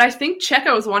weekend? But I think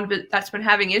Checo is one that's been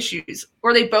having issues,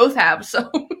 or they both have.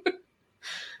 So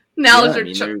now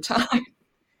is their time.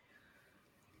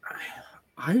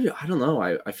 I don't know.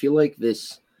 I feel like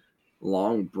this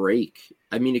long break.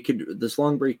 This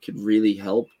long break could really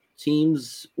help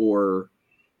teams, or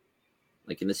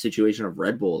in the situation of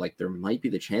Red Bull, there might be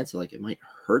the chance that it might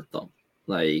hurt them.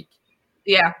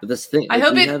 Yeah, but this thing. I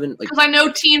hope because I know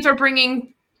teams are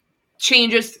bringing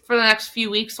changes for the next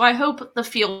few weeks, so I hope the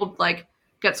field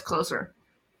gets closer.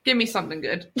 Give me something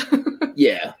good.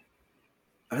 Yeah,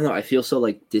 I don't know. I feel so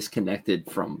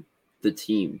disconnected from the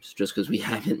teams just because we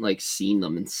haven't seen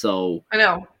them, and so I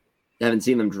know. Haven't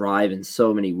seen them drive in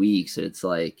so many weeks. It's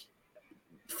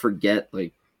forget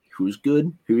who's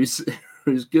good, who's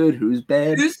good, who's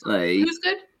bad. Who's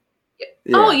good?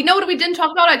 Yeah. Oh, you know what we didn't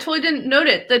talk about? I totally didn't note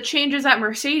it. The changes at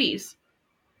Mercedes.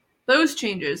 Those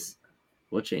changes.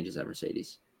 What changes at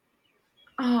Mercedes?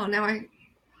 Oh, now I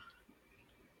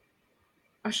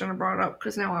shouldn't have brought it up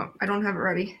because now I don't have it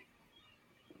ready.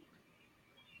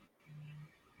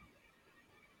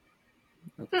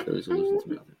 The Phillies are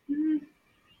losing 3-0.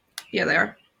 Yeah, they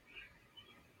are.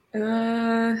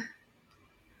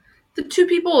 The two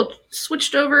people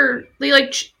switched over.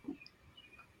 They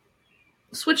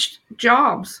switched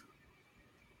jobs.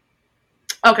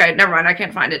 Okay, never mind. I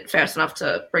can't find it fast enough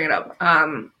to bring it up.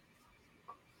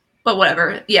 But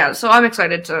whatever. Yeah, so I'm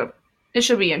excited to. It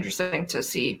should be interesting to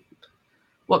see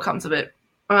what comes of it.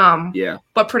 Yeah.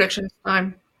 But predictions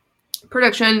time.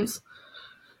 Predictions.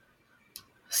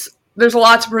 There's a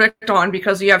lot to predict on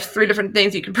because you have 3 different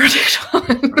things you can predict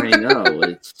on. I know.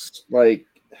 It's like,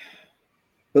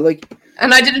 but like,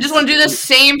 and I didn't just want to do the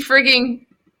same frigging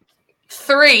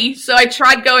 3, so I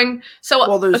tried going. So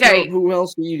well, there's no, who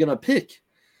else are you gonna pick?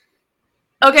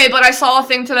 Okay, but I saw a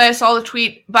thing today. I saw the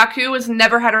tweet. Baku has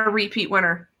never had a repeat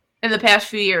winner in the past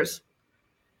few years.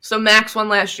 So Max won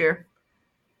last year.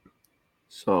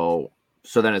 So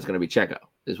then it's gonna be Checo,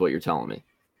 is what you're telling me.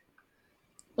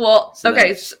 Well, so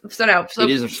okay, so no. So it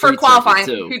is a for qualifying,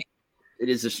 too. It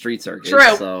is a street circuit.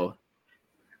 True.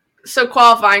 So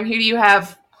qualifying, who do you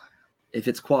have? If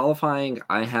it's qualifying,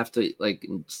 I have to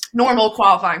normal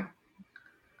qualifying.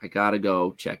 I gotta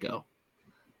go Checo.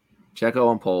 Checo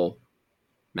on pole,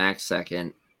 Max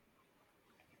second.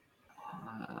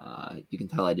 You can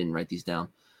tell I didn't write these down.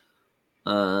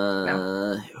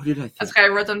 No. Who did I think? That's okay. I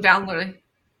wrote them down literally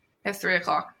at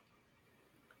 3:00.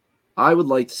 I would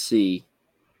like to see.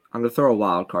 I'm going to throw a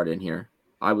wild card in here.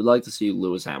 I would like to see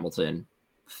Lewis Hamilton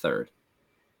third.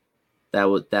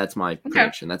 That's my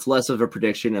prediction. That's less of a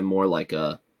prediction and more like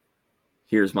a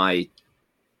here's my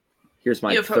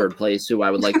third place who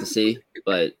I would like to see.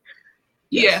 But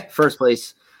yes, yeah, first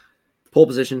place, pole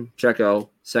position, Checo.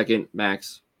 Second,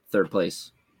 Max. Third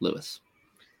place, Lewis.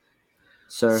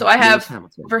 So I have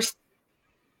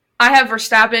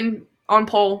Verstappen on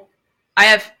pole. I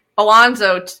have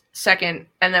Alonso second,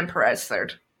 and then Perez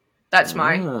third. That's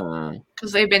mine.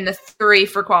 Because they've been the 3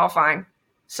 for qualifying.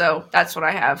 So that's what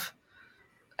I have.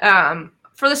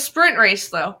 For the sprint race,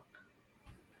 though.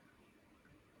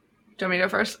 Do you want me to go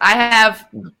first? I have...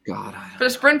 Oh, God. For the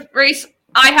sprint race,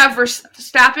 I have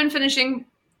Verstappen finishing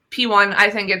P1. I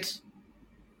think it's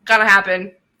going to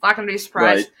happen. Not going to be a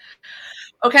surprise. Right.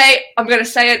 Okay, I'm going to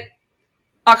say it.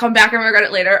 I'll come back and regret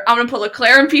it later. I'm going to put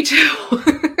Leclerc in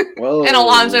P2 and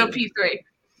Alonso P3.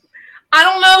 I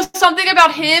don't know, something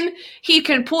about him. He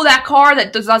can pull that car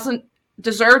that doesn't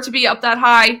deserve to be up that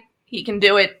high. He can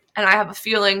do it, and I have a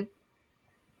feeling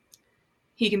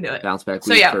he can do it. Bounce back.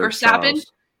 So yeah, Verstappen.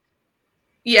 Charles.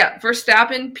 Yeah,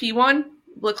 Verstappen P1,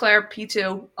 Leclerc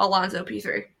P2, Alonso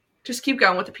P3. Just keep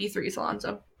going with the P3s,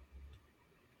 Alonso.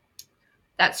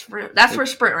 That's for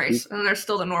sprint race, and then there's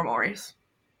still the normal race.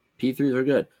 P3s are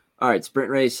good. All right, sprint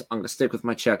race. I'm gonna stick with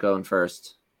my Checo in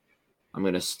first. I'm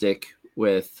gonna stick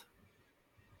with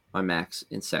my Max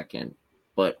in second,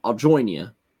 but I'll join you.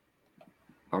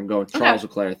 I'm going Charles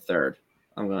Leclerc third.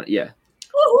 I'm going, yeah.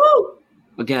 Woo-hoo!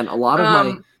 Again, a lot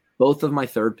of both of my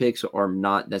third picks are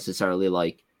not necessarily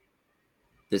like,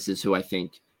 this is who I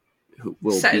think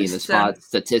will be in the spot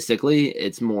statistically.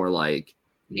 It's more like,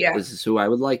 this is who I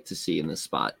would like to see in this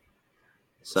spot.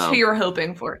 So who you're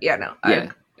hoping for. Yeah, no.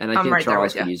 Yeah, and I think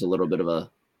Charles could use a little bit of a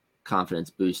confidence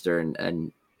booster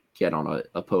and get on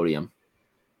a podium.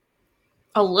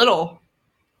 A little.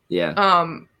 Yeah.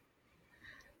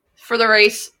 For the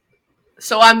race,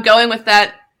 so I'm going with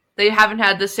that. They haven't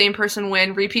had the same person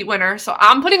win, repeat winner. So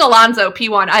I'm putting Alonso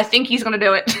P1. I think he's going to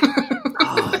do it.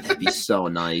 Oh, that'd be so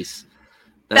nice.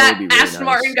 That would be really Aston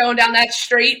Martin going down that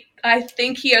straight, I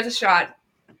think he has a shot.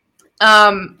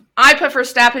 I put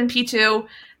Verstappen P2,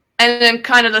 and then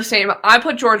kind of the same. I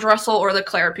put George Russell or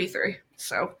Leclerc P3.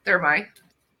 So they're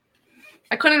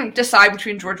I couldn't decide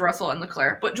between George Russell and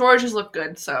Leclerc, but George has looked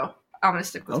good, so I'm going to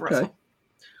stick with Russell.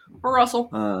 Or Russell.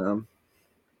 All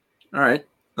right.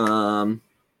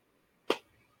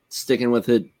 Sticking with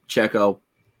it, Checo,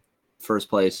 first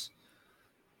place.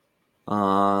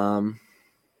 I'm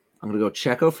going to go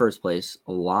Checo first place,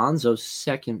 Alonso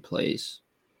second place.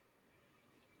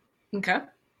 Okay.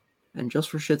 And just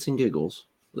for shits and giggles,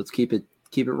 let's keep it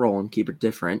rolling, keep it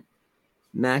different.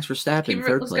 Max Verstappen,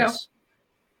 third place. Go.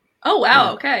 Oh, wow,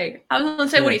 yeah. Okay. I was going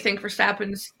to say, what do you think?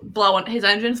 Verstappen's his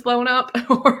engine's blowing up?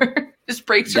 Or his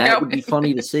brakes are going? That would be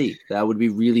funny to see. That would be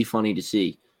really funny to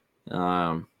see.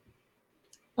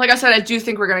 Like I said, I do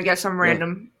think we're going to get some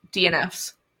random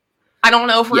DNFs. I don't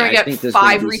know if we're going to get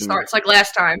 5 restarts like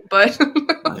last time, but...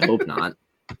 I hope not.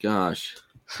 Gosh.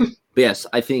 But yes,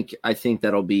 I think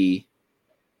that'll be...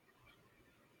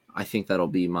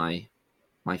 my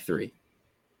 3.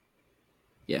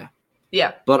 Yeah.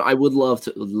 Yeah. But I would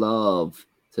love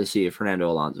to see a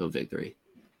Fernando Alonso victory.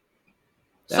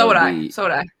 So would I.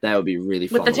 That would be really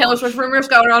fun. With the Taylor Swift rumors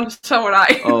going on, so would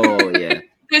I. Oh, yeah.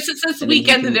 This is his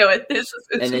weekend to do it.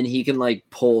 And then he can, like,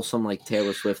 pull some, like,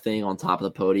 Taylor Swift thing on top of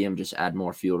the podium, just add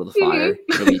more fuel to the fire.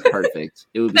 It'll be perfect.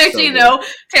 It would be next thing you know,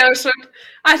 Taylor Swift,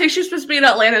 I think she's supposed to be in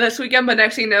Atlanta this weekend, but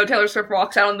next thing you know, Taylor Swift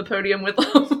walks out on the podium with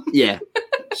them. Yeah.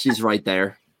 She's right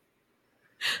there.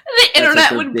 The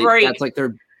internet would break. That's, like,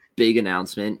 their big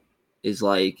announcement is,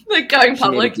 like going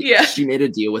public, yeah. She made a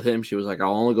deal with him. She was like,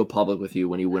 I'll only go public with you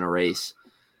when you win a race.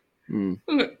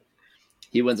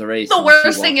 He wins a race. The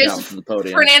worst thing is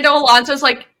Fernando Alonso's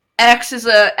like ex is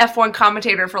a F1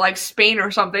 commentator for like Spain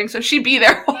or something, so she'd be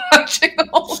there watching the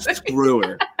whole thing. Screw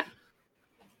her.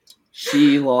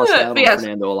 She lost out on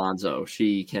Fernando Alonso.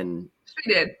 She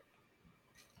did.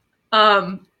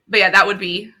 But yeah, that would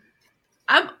be.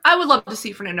 I would love to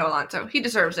see Fernando Alonso. He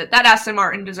deserves it. That Aston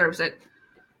Martin deserves it.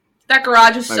 That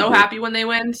garage is so happy when they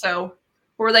win. So,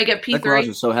 or they get P3. That garage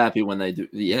is so happy when they do.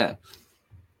 Yeah.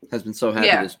 Has been so happy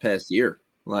this past year.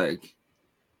 Like,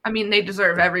 I mean, they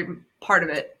deserve every part of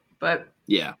it, but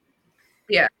yeah,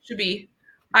 should be.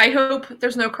 I hope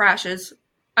there's no crashes.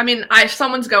 I mean,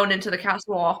 someone's going into the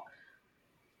castle wall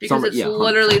because it's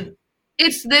literally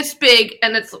it's this big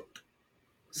and it's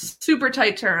super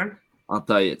tight turn. I'll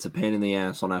tell you, it's a pain in the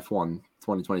ass on F1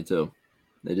 2022.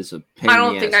 It is a pain. I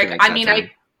don't think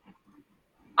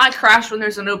I crash when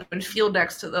there's an open field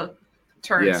next to the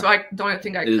turn, so I don't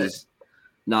think I could.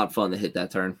 Not fun to hit that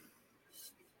turn.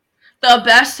 The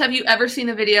best, have you ever seen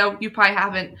a video? You probably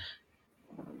haven't.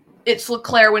 It's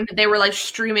LeClerc when they were like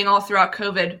streaming all throughout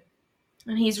COVID.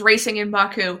 And he's racing in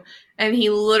Baku. And he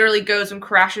literally goes and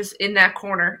crashes in that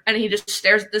corner. And he just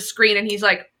stares at the screen and he's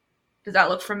like, does that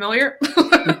look familiar?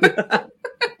 I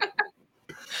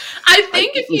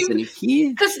think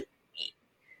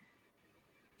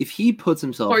if he puts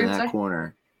himself in that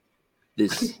corner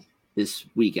this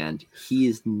weekend, he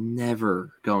is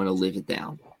never going to live it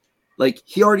down. Like,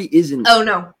 he already isn't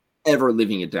ever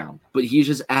living it down, but he's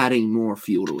just adding more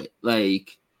fuel to it.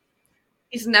 Like,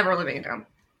 he's never living it down.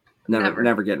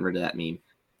 Never getting rid of that meme.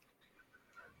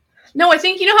 No, I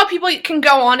think, you know how people can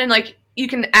go on and, like, you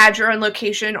can add your own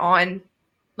location on,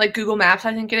 like, Google Maps,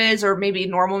 I think it is, or maybe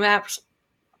normal maps.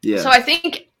 Yeah. So I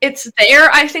think it's there.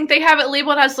 I think they have it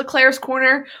labeled as LeClerc's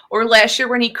corner. Or last year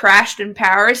when he crashed in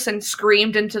Paris and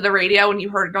screamed into the radio and you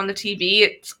heard it on the TV,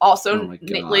 it's also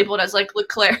labeled as like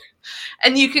LeClerc.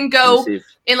 And you can go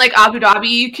in like Abu Dhabi,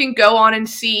 you can go on and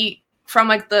see from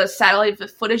like the satellite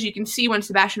footage, you can see when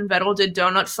Sebastian Vettel did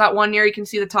donuts that one year, you can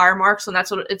see the tire marks, and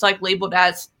that's what it's like labeled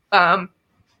as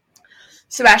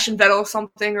Sebastian Vettel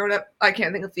something or whatever. I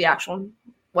can't think of the actual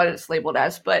what it's labeled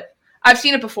as, but I've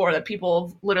seen it before that people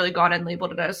have literally gone and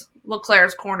labeled it as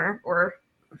LeClerc's corner or.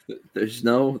 There's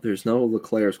no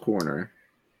LeClerc's corner,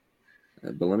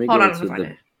 but let me go to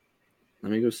the.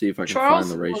 Let me go see if I can find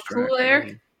the racetrack.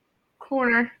 LeClerc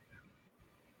corner.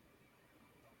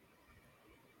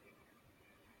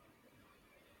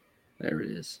 There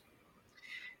it is.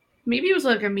 Maybe it was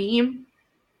like a meme.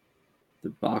 The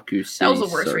Baku City. That was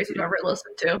the worst race I've ever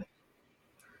listened to.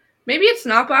 Maybe it's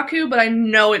not Baku, but I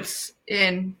know it's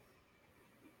in.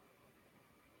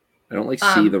 I don't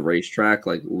see the racetrack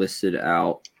like listed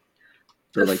out.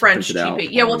 Or, the French GP.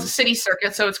 Yeah, well, it's a city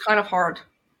circuit, so it's kind of hard.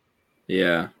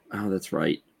 Yeah. Oh, that's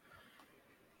right.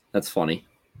 That's funny.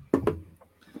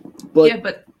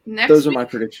 But those are my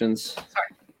predictions. Sorry.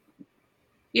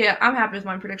 Yeah, I'm happy with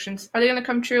my predictions. Are they going to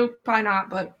come true? Probably not,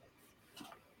 but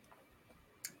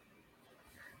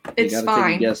it's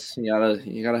fine. Yes,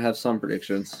 you gotta have some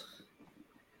predictions.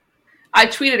 I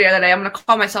tweeted the other day. I'm going to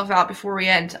call myself out before we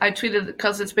end. I tweeted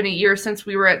because it's been a year since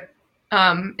we were at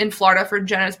in Florida for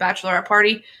Jenna's bachelorette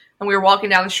party, and we were walking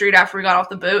down the street after we got off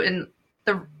the boat, and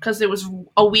because it was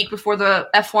a week before the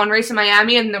F1 race in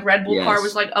Miami, and the Red Bull car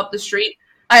was like up the street.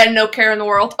 I had no care in the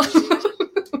world.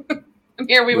 And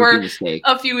here we were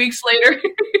a few weeks later.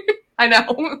 I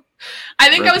know. I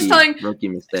think I was telling. Rookie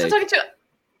mistake.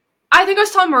 I think I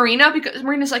was telling Marina, because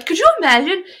Marina's like, could you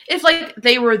imagine if, like,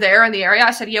 they were there in the area?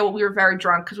 I said, yeah, well, we were very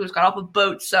drunk because we just got off a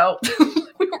boat, so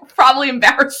we were probably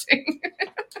embarrassing.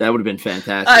 That would have been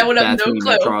fantastic. I would have no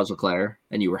clue. Charles Leclerc,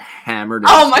 and you were hammered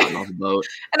off the boat.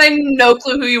 And I had no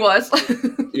clue who he was.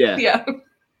 Yeah. Yeah.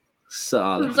 So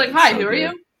I was like, hi, who are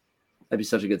you? That'd be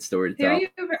such a good story to tell.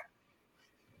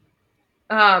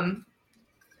 Home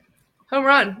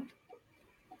run.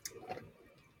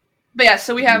 But yeah,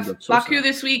 so we have Baku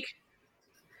this week.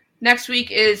 Next week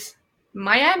is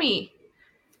Miami,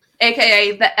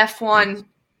 a.k.a. the F1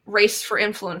 race for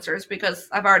influencers, because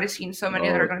I've already seen so many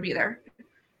that are going to be there.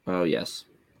 Oh, yes.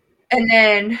 And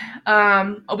then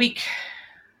a week,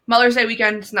 Mother's Day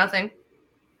weekend is nothing.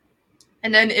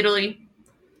 And then Italy.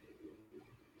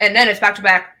 And then it's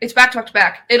back-to-back. It's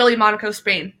back-to-back. Italy, Monaco,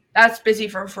 Spain. That's busy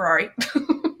for Ferrari.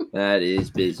 That is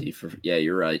busy for. Yeah,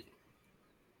 you're right.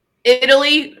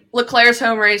 Italy, LeClerc's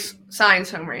home race,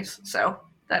 Sainz home race. So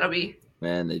that'll be.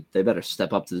 Man, they better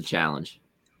step up to the challenge.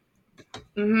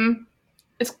 Mm-hmm.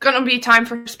 It's gonna be time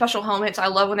for special helmets. I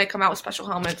love when they come out with special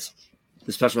helmets.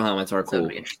 The special helmets are cool. It'll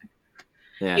be interesting.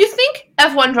 Yeah. You think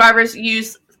F1 drivers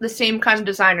use the same kind of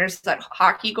designers that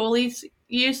hockey goalies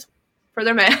use for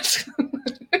their masks?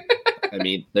 I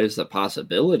mean, there's a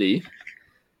possibility.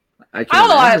 I don't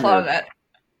know why I thought of that.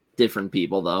 Different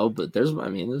people, though, but there's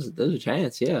a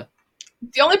chance, yeah.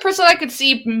 The only person I could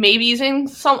see maybe using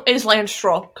some is Lance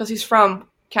Stroll, because he's from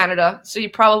Canada, so he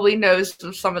probably knows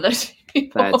some of those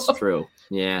people. That's true,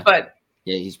 yeah. But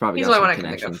yeah, he's probably got some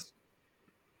connections.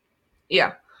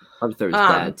 Yeah. Probably through his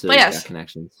dad, too. But yes. He's got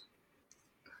connections.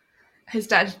 His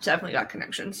dad's definitely got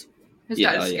connections. His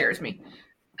dad scares me.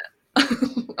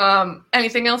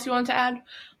 Anything else you want to add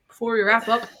before we wrap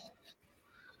up?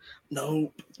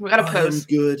 No. We got to pose. I'm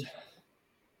good.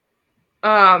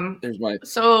 There's my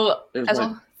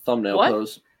thumbnail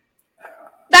pose.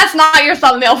 That's not your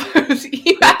thumbnail pose.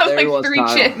 You have like 3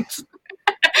 chins.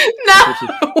 No.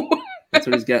 That's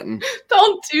what he's getting.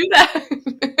 Don't do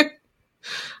that.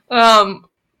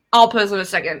 I'll pose in a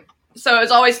second. So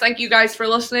as always, thank you guys for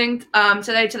listening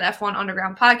today to the F1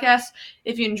 Underground podcast.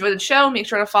 If you enjoyed the show, make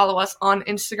sure to follow us on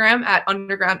Instagram at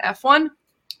undergroundf1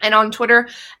 and on Twitter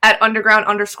at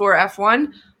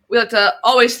underground_F1. We'd like to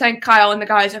always thank Kyle and the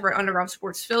guys over at Underground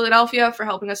Sports Philadelphia for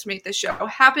helping us make this show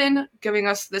happen, giving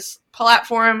us this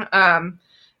platform.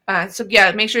 So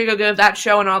yeah, make sure you go give that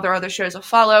show and all their other shows a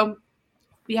follow.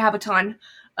 We have a ton.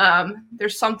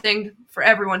 There's something for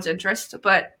everyone's interest,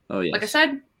 but like I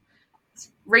said,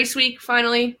 race week,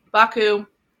 finally, Baku.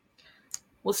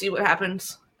 We'll see what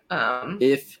happens.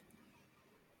 If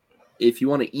you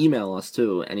want to email us,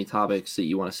 too, any topics that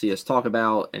you want to see us talk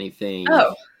about, anything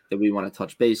that we want to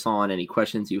touch base on, any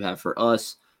questions you have for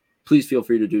us, please feel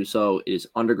free to do so. It is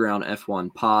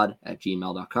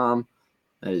undergroundf1pod@gmail.com.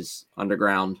 That is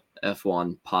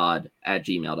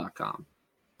undergroundf1pod@gmail.com.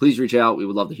 Please reach out. We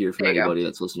would love to hear from anybody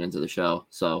that's listening to the show.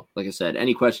 So, like I said,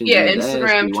 any questions you want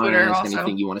Instagram, to Twitter, ask, also.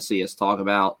 anything you want to see us talk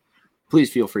about,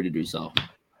 please feel free to do so.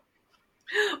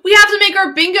 We have to make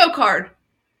our bingo card.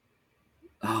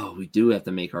 Oh, we do have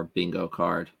to make our bingo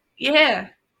card. Yeah.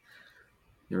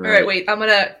 You're right. All right, wait. I'm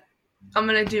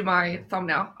gonna do my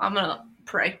thumbnail. I'm gonna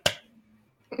pray.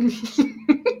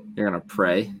 You're gonna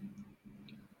pray.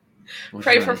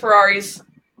 Pray for Ferraris,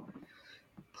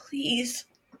 please.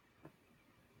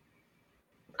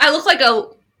 I look like a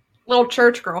little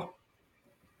church girl.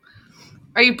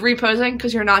 Are you reposing?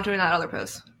 Because you're not doing that other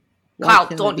pose. Kyle,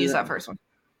 don't use that first one.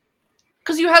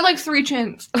 Because you had like 3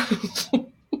 chins.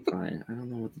 Fine. I don't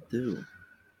know what to do.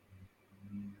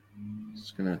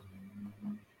 Just gonna.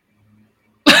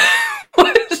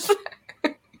 What is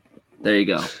that? There you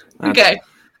go. Okay.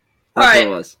 All right.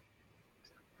 What it was.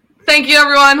 Thank you,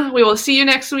 everyone. We will see you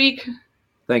next week.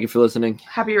 Thank you for listening.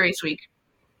 Happy race week.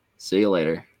 See you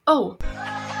later. Oh.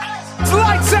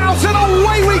 Lights out and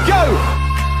away we go.